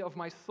enemy of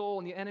my soul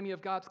and the enemy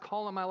of God's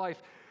call in my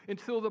life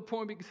until the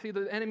point we can see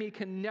the enemy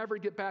can never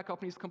get back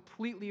up and he's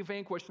completely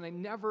vanquished and I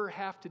never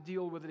have to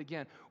deal with it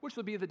again, which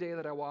will be the day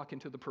that I walk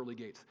into the pearly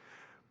gates.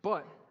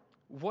 But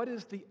what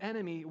is the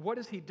enemy? What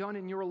has he done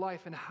in your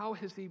life? And how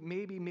has he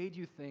maybe made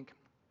you think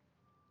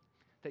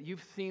that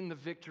you've seen the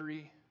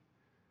victory?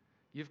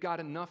 You've got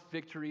enough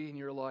victory in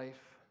your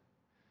life,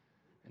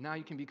 and now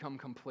you can become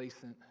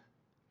complacent.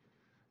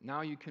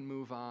 Now you can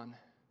move on.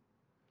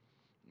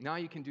 Now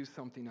you can do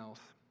something else.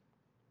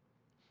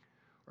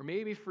 Or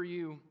maybe for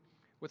you,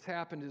 what's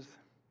happened is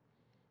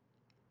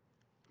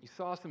you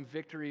saw some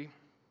victory,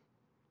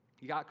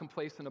 you got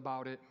complacent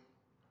about it,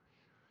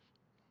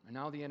 and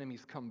now the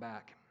enemy's come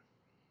back.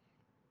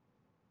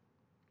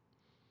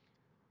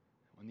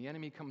 When the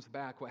enemy comes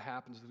back, what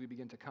happens is we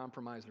begin to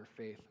compromise our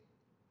faith.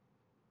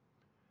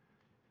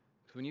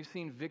 So when you've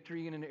seen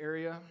victory in an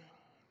area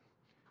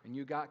and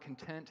you got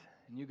content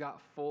and you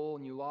got full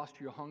and you lost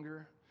your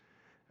hunger,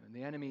 and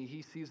the enemy,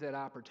 he sees that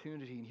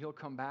opportunity and he'll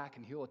come back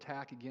and he'll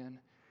attack again.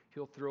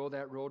 He'll throw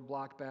that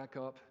roadblock back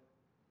up.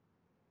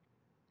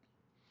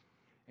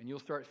 And you'll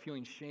start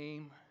feeling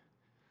shame.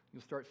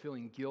 You'll start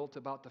feeling guilt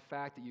about the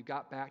fact that you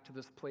got back to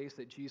this place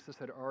that Jesus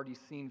had already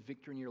seen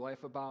victory in your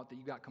life about, that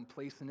you got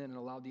complacent in and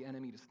allowed the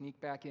enemy to sneak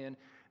back in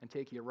and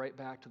take you right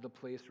back to the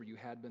place where you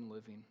had been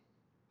living.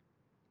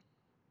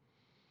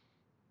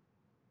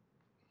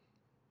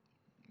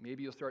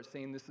 Maybe you'll start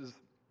saying, this is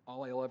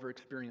all I'll ever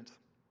experience.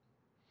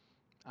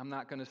 I'm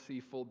not going to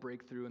see full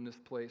breakthrough in this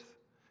place.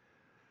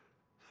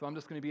 So I'm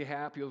just going to be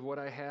happy with what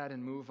I had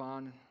and move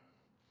on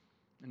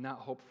and not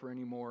hope for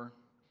any more.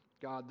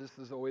 God, this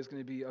is always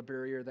going to be a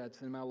barrier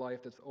that's in my life.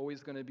 That's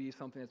always going to be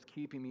something that's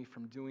keeping me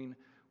from doing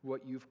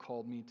what you've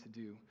called me to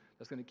do.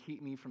 That's going to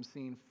keep me from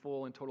seeing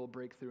full and total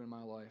breakthrough in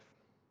my life.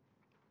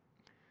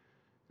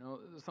 You know,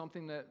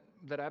 something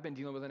that I've been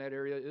dealing with in that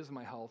area is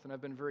my health, and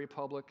I've been very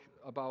public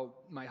about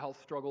my health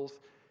struggles,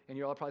 and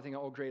you're all probably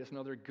thinking, oh, great, it's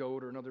another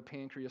goat or another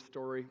pancreas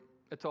story.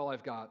 It's all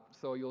I've got,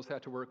 so you'll just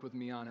have to work with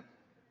me on it.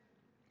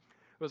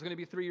 It was going to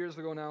be 3 years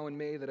ago now in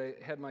May that I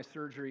had my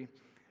surgery,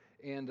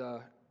 and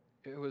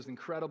it was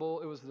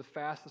incredible. It was the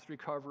fastest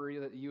recovery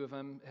that U of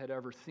M had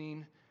ever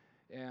seen,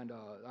 and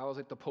I was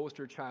like the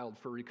poster child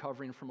for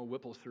recovering from a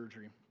Whipple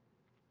surgery.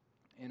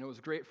 And it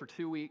was great for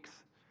 2 weeks.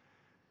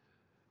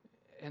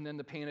 And then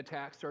the pain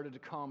attacks started to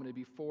come, and it'd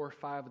be 4 or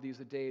 5 of these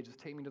a day, just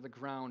take me to the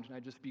ground, and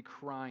I'd just be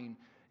crying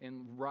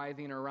and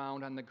writhing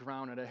around on the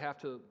ground, and I'd have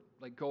to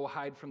like go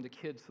hide from the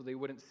kids so they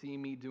wouldn't see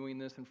me doing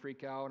this and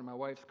freak out, and my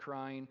wife's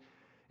crying.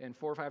 And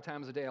 4 or 5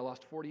 times a day, I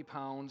lost 40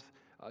 pounds.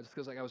 just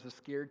because I was just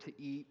scared to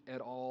eat at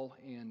all,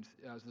 and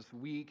I was just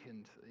weak,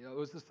 and it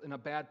was just in a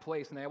bad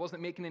place. And I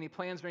wasn't making any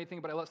plans or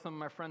anything, but I let some of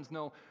my friends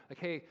know, like,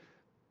 hey,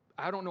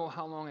 I don't know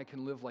how long I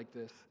can live like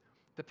this.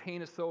 The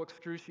pain is so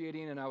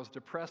excruciating, and I was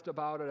depressed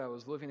about it. I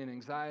was living in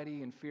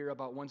anxiety and fear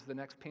about when's the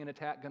next pain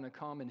attack going to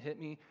come and hit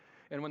me.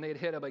 And when they'd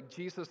hit, I'm like,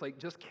 Jesus, like,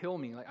 just kill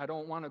me. Like, I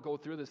don't want to go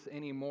through this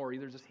anymore.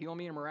 Either just heal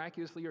me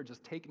miraculously or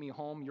just take me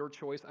home, your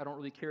choice. I don't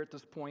really care at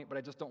this point, but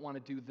I just don't want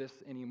to do this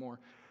anymore.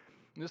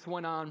 And this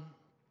went on.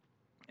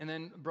 And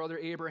then Brother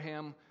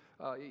Abraham,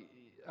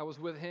 I was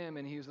with him,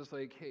 and he was just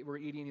like, hey, we're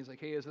eating. He's like,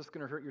 hey, is this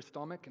going to hurt your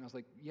stomach? And I was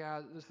like,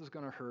 yeah, this is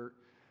going to hurt.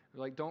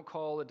 They're like, don't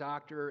call a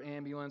doctor,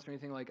 ambulance, or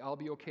anything. Like, I'll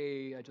be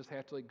okay. I just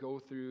have to, like, go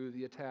through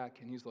the attack.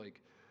 And he's like,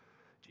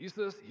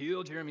 Jesus,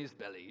 heal Jeremy's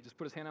belly. He just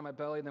put his hand on my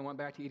belly and then went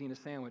back to eating a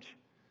sandwich.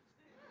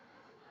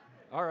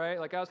 All right,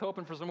 like, I was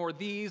hoping for some more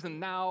these and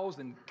nows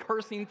and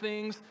cursing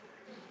things,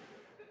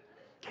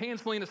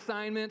 canceling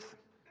assignments.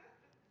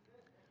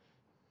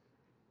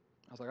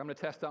 I was like, I'm gonna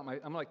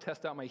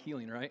test out my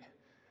healing, right?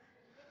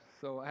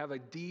 So I have a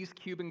D's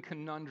Cuban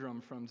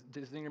conundrum from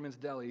Zingerman's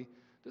Deli.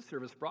 This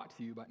service brought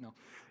to you by no.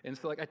 And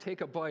so, like, I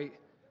take a bite.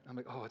 I'm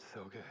like, oh, it's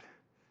so good.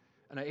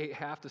 And I ate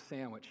half the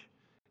sandwich.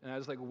 And I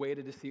just, like,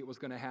 waited to see what was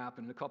going to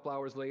happen. And a couple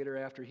hours later,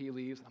 after he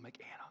leaves, I'm like,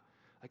 Anna,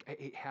 like, I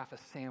ate half a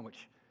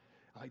sandwich.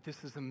 I'm like,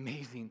 this is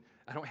amazing.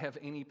 I don't have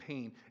any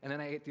pain. And then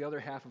I ate the other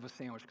half of a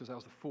sandwich because I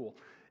was a fool.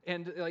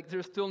 And, like,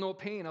 there's still no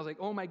pain. I was like,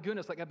 oh, my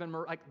goodness, like, I've been,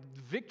 like,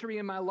 victory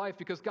in my life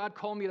because God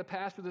called me to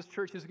pastor this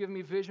church. He's given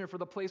me vision for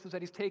the places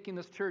that he's taking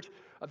this church,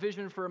 a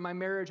vision for my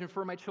marriage and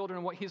for my children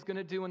and what he's going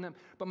to do in them.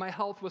 But my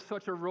health was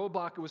such a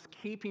roadblock. It was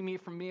keeping me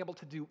from being able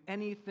to do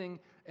anything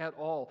at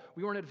all.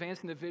 We weren't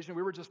advancing the vision.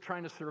 We were just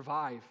trying to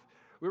survive.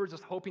 We were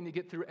just hoping to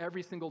get through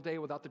every single day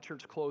without the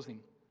church closing.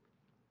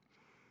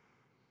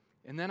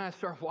 And then I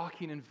start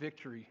walking in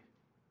victory.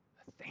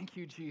 Thank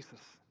you, Jesus.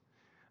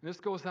 And this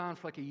goes on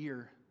for like a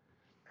year.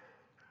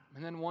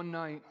 And then one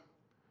night,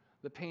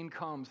 the pain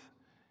comes,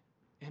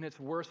 and it's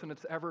worse than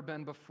it's ever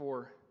been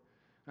before.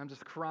 And I'm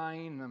just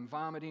crying, and I'm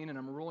vomiting, and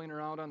I'm rolling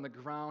around on the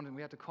ground, and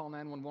we have to call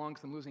 911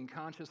 because I'm losing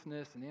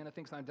consciousness, and Anna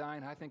thinks I'm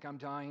dying, I think I'm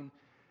dying.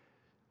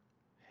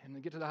 And I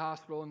get to the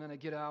hospital, and then I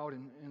get out,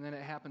 and then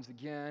it happens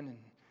again,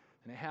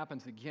 and it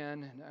happens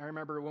again. And I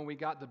remember when we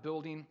got the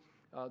building,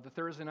 the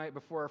Thursday night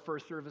before our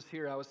first service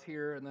here, I was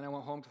here, and then I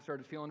went home because I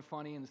started feeling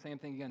funny, and the same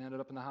thing again, ended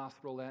up in the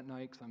hospital that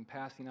night because I'm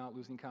passing out,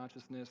 losing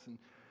consciousness, and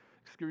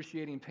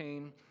excruciating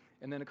pain.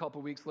 And then a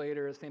couple weeks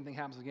later, the same thing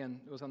happens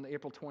again. It was on the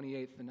April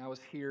 28th, and I was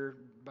here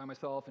by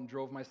myself and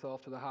drove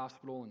myself to the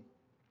hospital and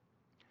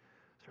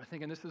started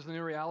thinking, this is the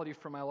new reality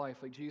for my life.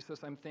 Like, Jesus,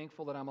 I'm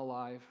thankful that I'm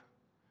alive.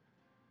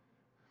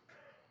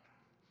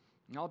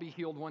 And I'll be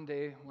healed one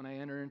day when I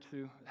enter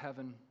into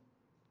heaven.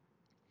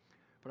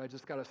 But I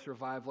just got to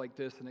survive like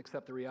this and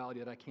accept the reality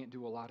that I can't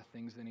do a lot of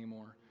things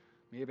anymore.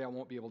 Maybe I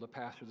won't be able to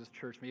pastor this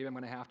church. Maybe I'm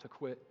going to have to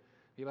quit.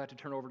 Maybe I have to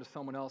turn over to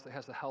someone else that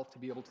has the health to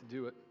be able to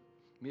do it.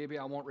 Maybe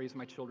I won't raise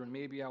my children.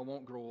 Maybe I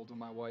won't grow old with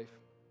my wife.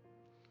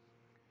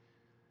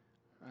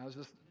 I was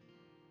just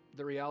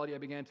the reality I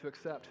began to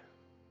accept.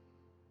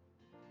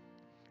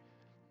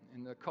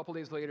 And a couple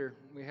days later,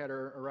 we had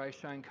our Arise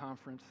Shine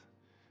conference.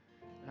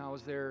 And I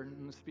was there,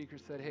 and the speaker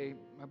said, hey,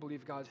 I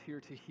believe God's here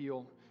to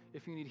heal.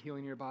 If you need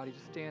healing in your body,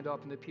 just stand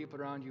up, and the people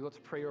around you, let's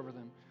pray over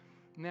them.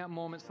 In that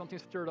moment, something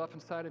stirred up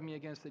inside of me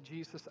again and said,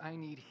 Jesus, I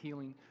need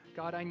healing.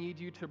 God, I need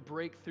you to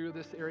break through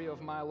this area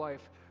of my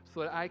life so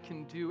that I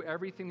can do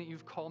everything that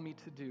you've called me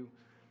to do.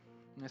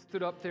 And I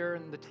stood up there,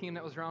 and the team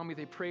that was around me,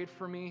 they prayed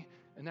for me.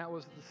 And that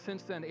was,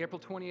 since then, April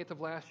 28th of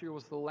last year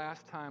was the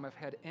last time I've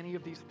had any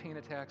of these pain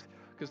attacks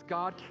because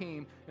God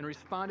came and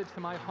responded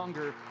to my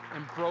hunger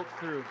and broke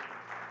through.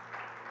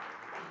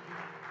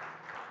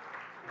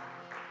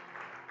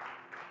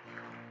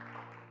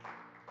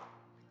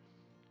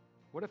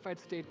 What if I'd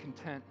stayed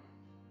content?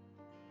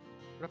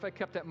 What if I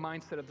kept that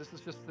mindset of this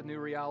is just the new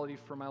reality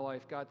for my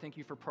life? God, thank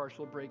you for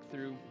partial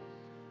breakthrough.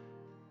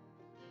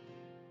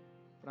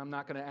 But I'm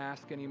not going to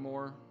ask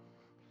anymore.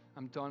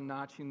 I'm done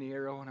notching the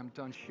arrow and I'm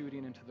done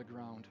shooting into the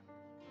ground.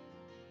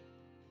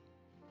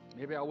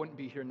 Maybe I wouldn't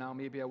be here now.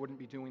 Maybe I wouldn't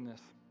be doing this.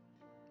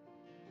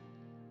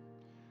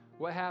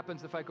 What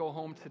happens if I go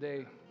home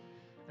today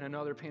and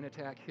another pain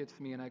attack hits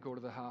me and I go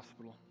to the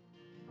hospital?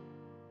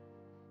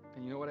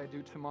 And you know what I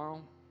do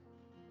tomorrow?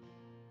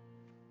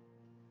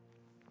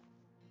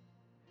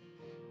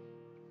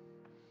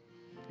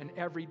 And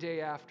every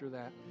day after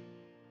that.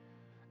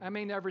 I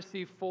may never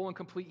see full and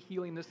complete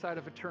healing this side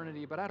of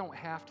eternity, but I don't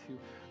have to.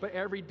 But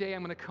every day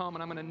I'm going to come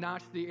and I'm going to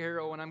notch the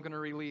arrow and I'm going to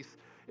release.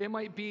 It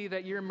might be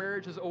that your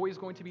marriage is always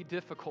going to be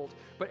difficult,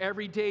 but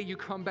every day you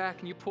come back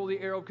and you pull the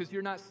arrow because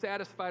you're not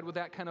satisfied with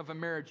that kind of a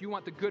marriage. You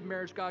want the good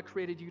marriage God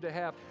created you to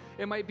have.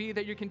 It might be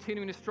that you're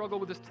continuing to struggle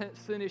with this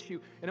sin issue,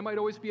 and it might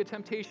always be a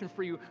temptation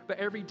for you, but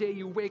every day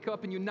you wake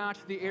up and you notch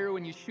the arrow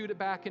and you shoot it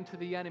back into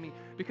the enemy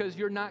because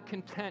you're not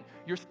content.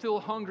 You're still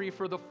hungry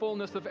for the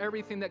fullness of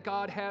everything that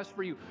God has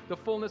for you, the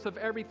fullness of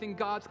everything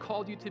God's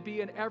called you to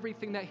be and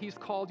everything that he's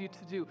called you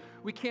to do.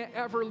 We can't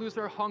ever lose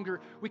our hunger.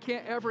 We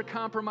can't ever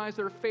compromise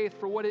our faith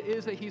for what it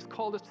is that He's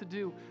called us to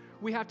do.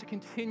 We have to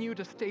continue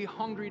to stay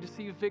hungry to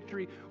see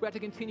victory. We have to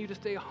continue to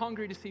stay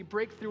hungry to see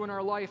breakthrough in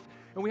our life.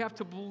 And we have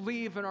to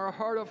believe in our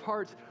heart of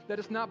hearts that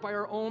it's not by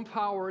our own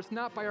power, it's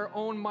not by our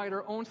own might,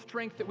 our own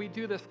strength that we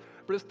do this,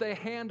 but it's the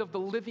hand of the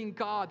living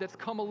God that's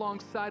come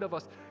alongside of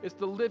us. It's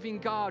the living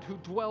God who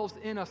dwells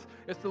in us.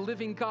 It's the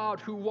living God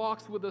who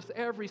walks with us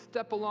every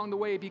step along the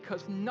way,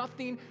 because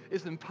nothing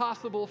is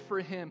impossible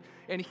for Him.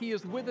 And He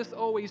is with us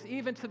always,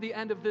 even to the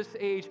end of this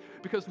age,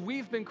 because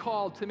we've been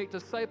called to make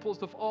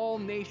disciples of all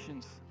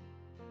nations.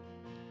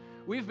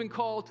 We've been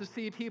called to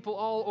see people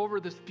all over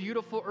this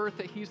beautiful earth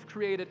that He's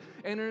created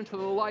enter into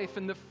the life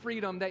and the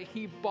freedom that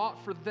He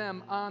bought for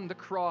them on the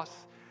cross.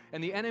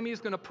 And the enemy is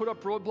going to put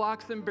up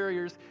roadblocks and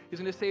barriers. He's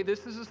going to say,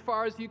 this is as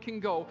far as you can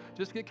go.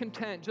 Just get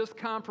content. Just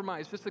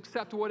compromise. Just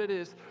accept what it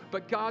is.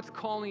 But God's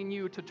calling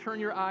you to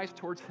turn your eyes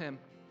towards Him.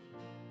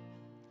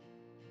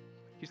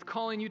 He's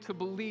calling you to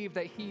believe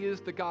that He is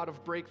the God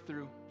of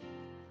breakthrough.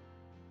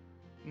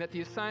 And that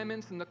the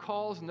assignments and the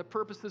calls and the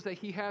purposes that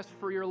He has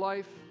for your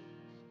life,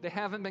 they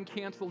haven't been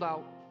canceled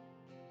out.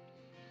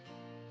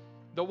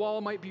 The wall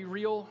might be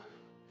real,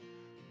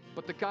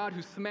 but the God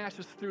who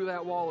smashes through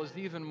that wall is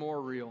even more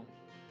real.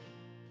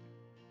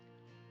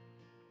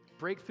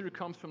 Breakthrough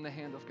comes from the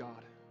hand of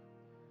God.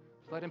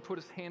 Let Him put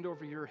His hand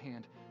over your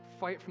hand.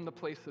 Fight from the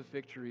place of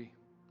victory.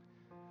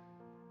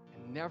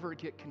 And never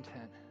get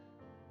content.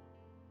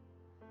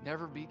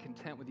 Never be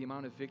content with the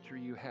amount of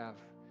victory you have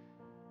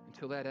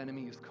until that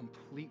enemy is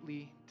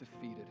completely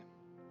defeated.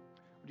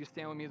 Would you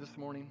stand with me this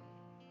morning?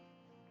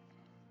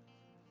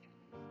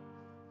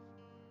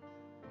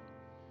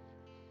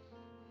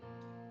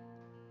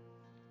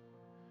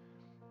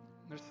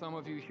 There's some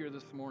of you here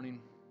this morning,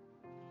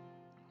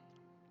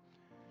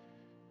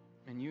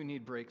 and you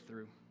need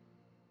breakthrough.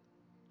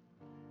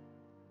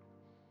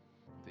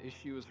 The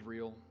issue is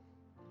real.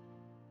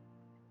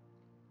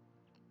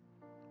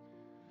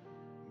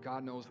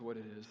 God knows what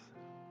it is.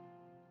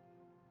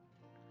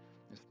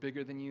 It's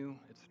bigger than you.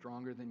 It's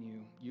stronger than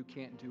you. You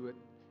can't do it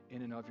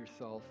in and of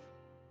yourself.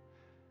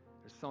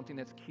 There's something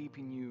that's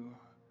keeping you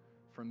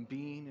from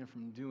being and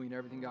from doing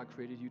everything God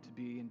created you to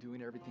be and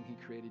doing everything He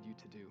created you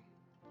to do.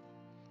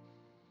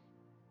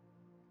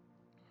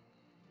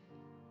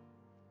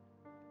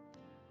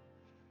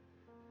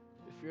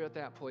 If you're at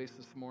that place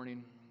this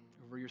morning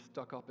where you're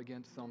stuck up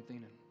against something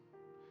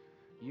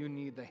and you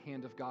need the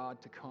hand of God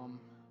to come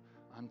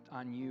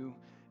on you,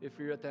 if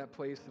you're at that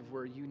place of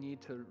where you need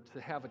to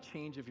have a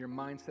change of your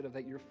mindset of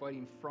that you're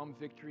fighting from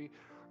victory,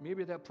 or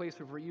maybe at that place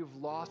of where you've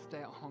lost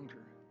that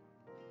hunger,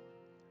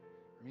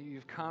 or maybe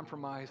you've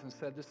compromised and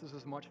said, this is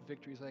as much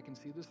victory as I can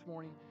see this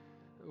morning,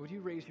 would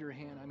you raise your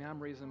hand? I mean,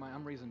 I'm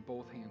raising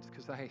both hands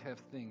because I have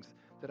things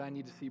that I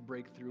need to see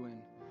breakthrough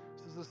in.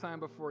 This is a sign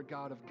before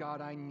God of,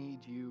 God, I need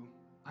you.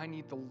 I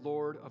need the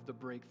Lord of the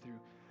breakthrough.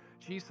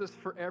 Jesus,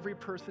 for every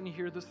person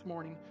here this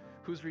morning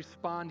who's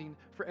responding,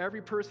 for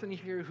every person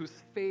here whose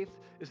faith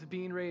is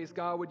being raised,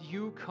 God, would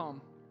you come?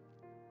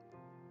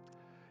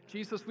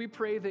 Jesus, we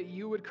pray that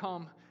you would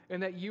come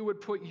and that you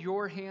would put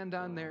your hand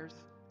on theirs.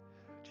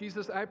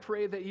 Jesus, I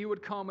pray that you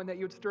would come and that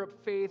you would stir up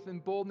faith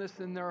and boldness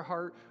in their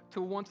heart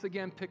to once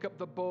again pick up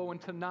the bow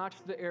and to notch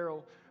the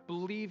arrow,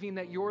 believing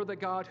that you're the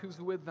God who's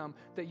with them,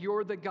 that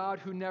you're the God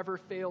who never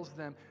fails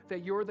them,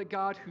 that you're the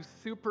God who's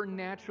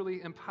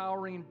supernaturally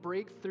empowering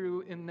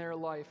breakthrough in their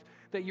life,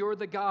 that you're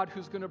the God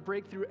who's going to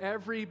break through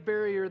every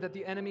barrier that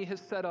the enemy has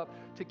set up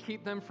to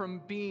keep them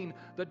from being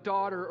the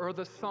daughter or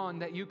the son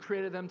that you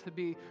created them to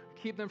be,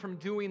 keep them from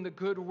doing the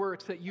good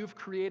works that you've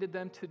created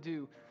them to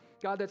do.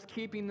 God, that's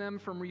keeping them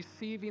from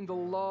receiving the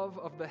love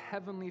of the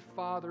Heavenly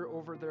Father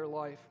over their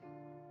life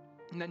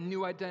and that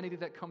new identity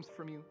that comes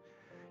from you.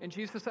 And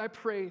Jesus, I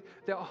pray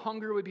that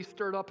hunger would be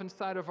stirred up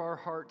inside of our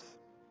hearts,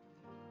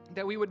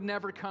 that we would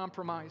never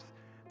compromise,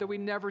 that we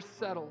never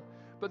settle,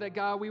 but that,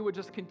 God, we would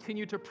just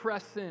continue to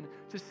press in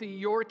to see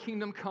your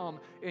kingdom come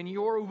and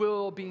your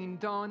will being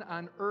done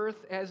on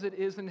earth as it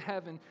is in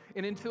heaven.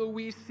 And until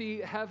we see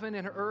heaven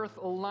and earth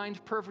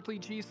aligned perfectly,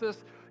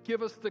 Jesus,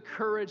 give us the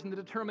courage and the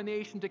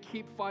determination to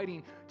keep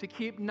fighting, to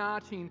keep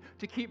notching,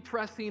 to keep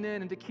pressing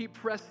in and to keep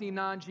pressing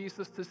on,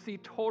 Jesus, to see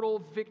total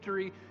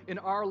victory in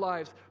our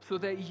lives so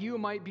that you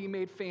might be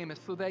made famous,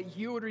 so that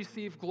you would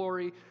receive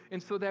glory,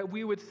 and so that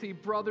we would see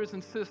brothers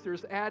and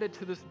sisters added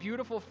to this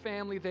beautiful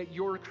family that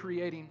you're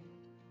creating.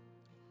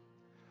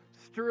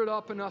 Stir it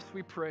up in us,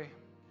 we pray.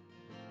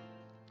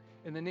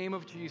 In the name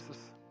of Jesus,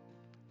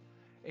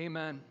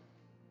 amen.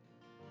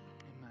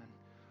 Amen.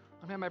 I'm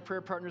going to have my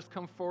prayer partners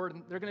come forward,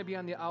 and they're going to be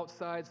on the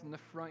outsides and the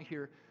front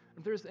here.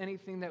 If there's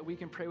anything that we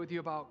can pray with you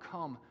about,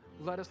 come.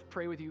 Let us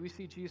pray with you. We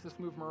see Jesus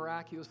move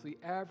miraculously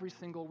every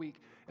single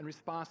week in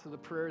response to the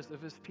prayers of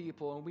his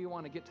people, and we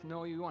want to get to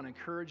know you. We want to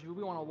encourage you.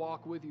 We want to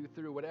walk with you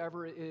through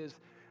whatever it is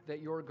that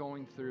you're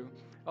going through.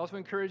 I also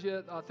encourage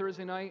you,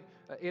 Thursday night,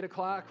 8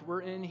 o'clock,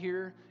 we're in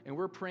here, and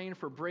we're praying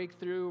for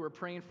breakthrough. We're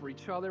praying for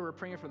each other. We're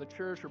praying for the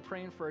church. We're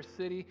praying for our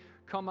city.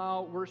 Come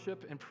out,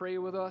 worship, and pray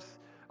with us.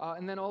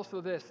 And then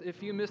also this,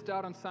 if you missed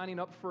out on signing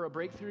up for a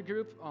breakthrough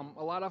group,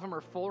 a lot of them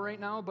are full right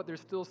now, but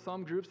there's still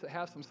some groups that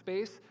have some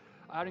space.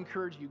 I'd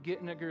encourage you, get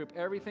in a group.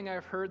 Everything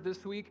I've heard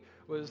this week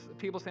was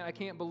people saying, I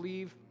can't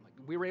believe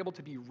we were able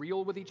to be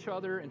real with each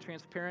other and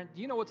transparent.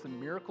 Do you know what's a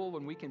miracle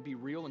when we can be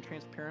real and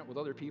transparent with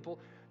other people?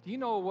 Do you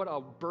know what a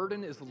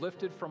burden is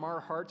lifted from our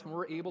hearts when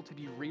we're able to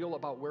be real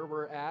about where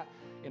we're at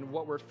and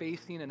what we're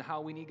facing and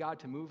how we need God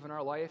to move in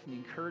our life and the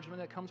encouragement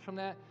that comes from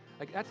that?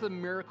 Like, that's a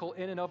miracle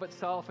in and of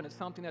itself, and it's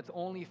something that's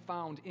only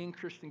found in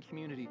Christian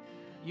community.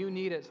 You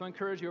need it. So I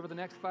encourage you over the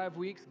next 5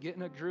 weeks, get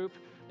in a group.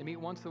 They meet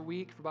once a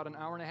week for about an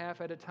hour and a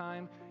half at a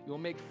time. You'll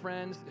make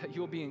friends.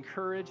 You'll be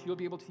encouraged. You'll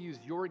be able to use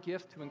your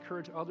gifts to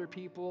encourage other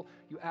people.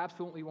 You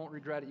absolutely won't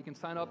regret it. You can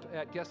sign up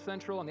at Guest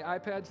Central on the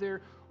iPads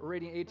there or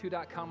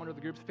radianta2.com under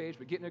the groups page.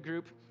 But get in a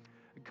group.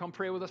 Come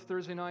pray with us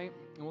Thursday night,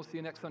 and we'll see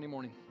you next Sunday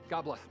morning.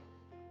 God bless.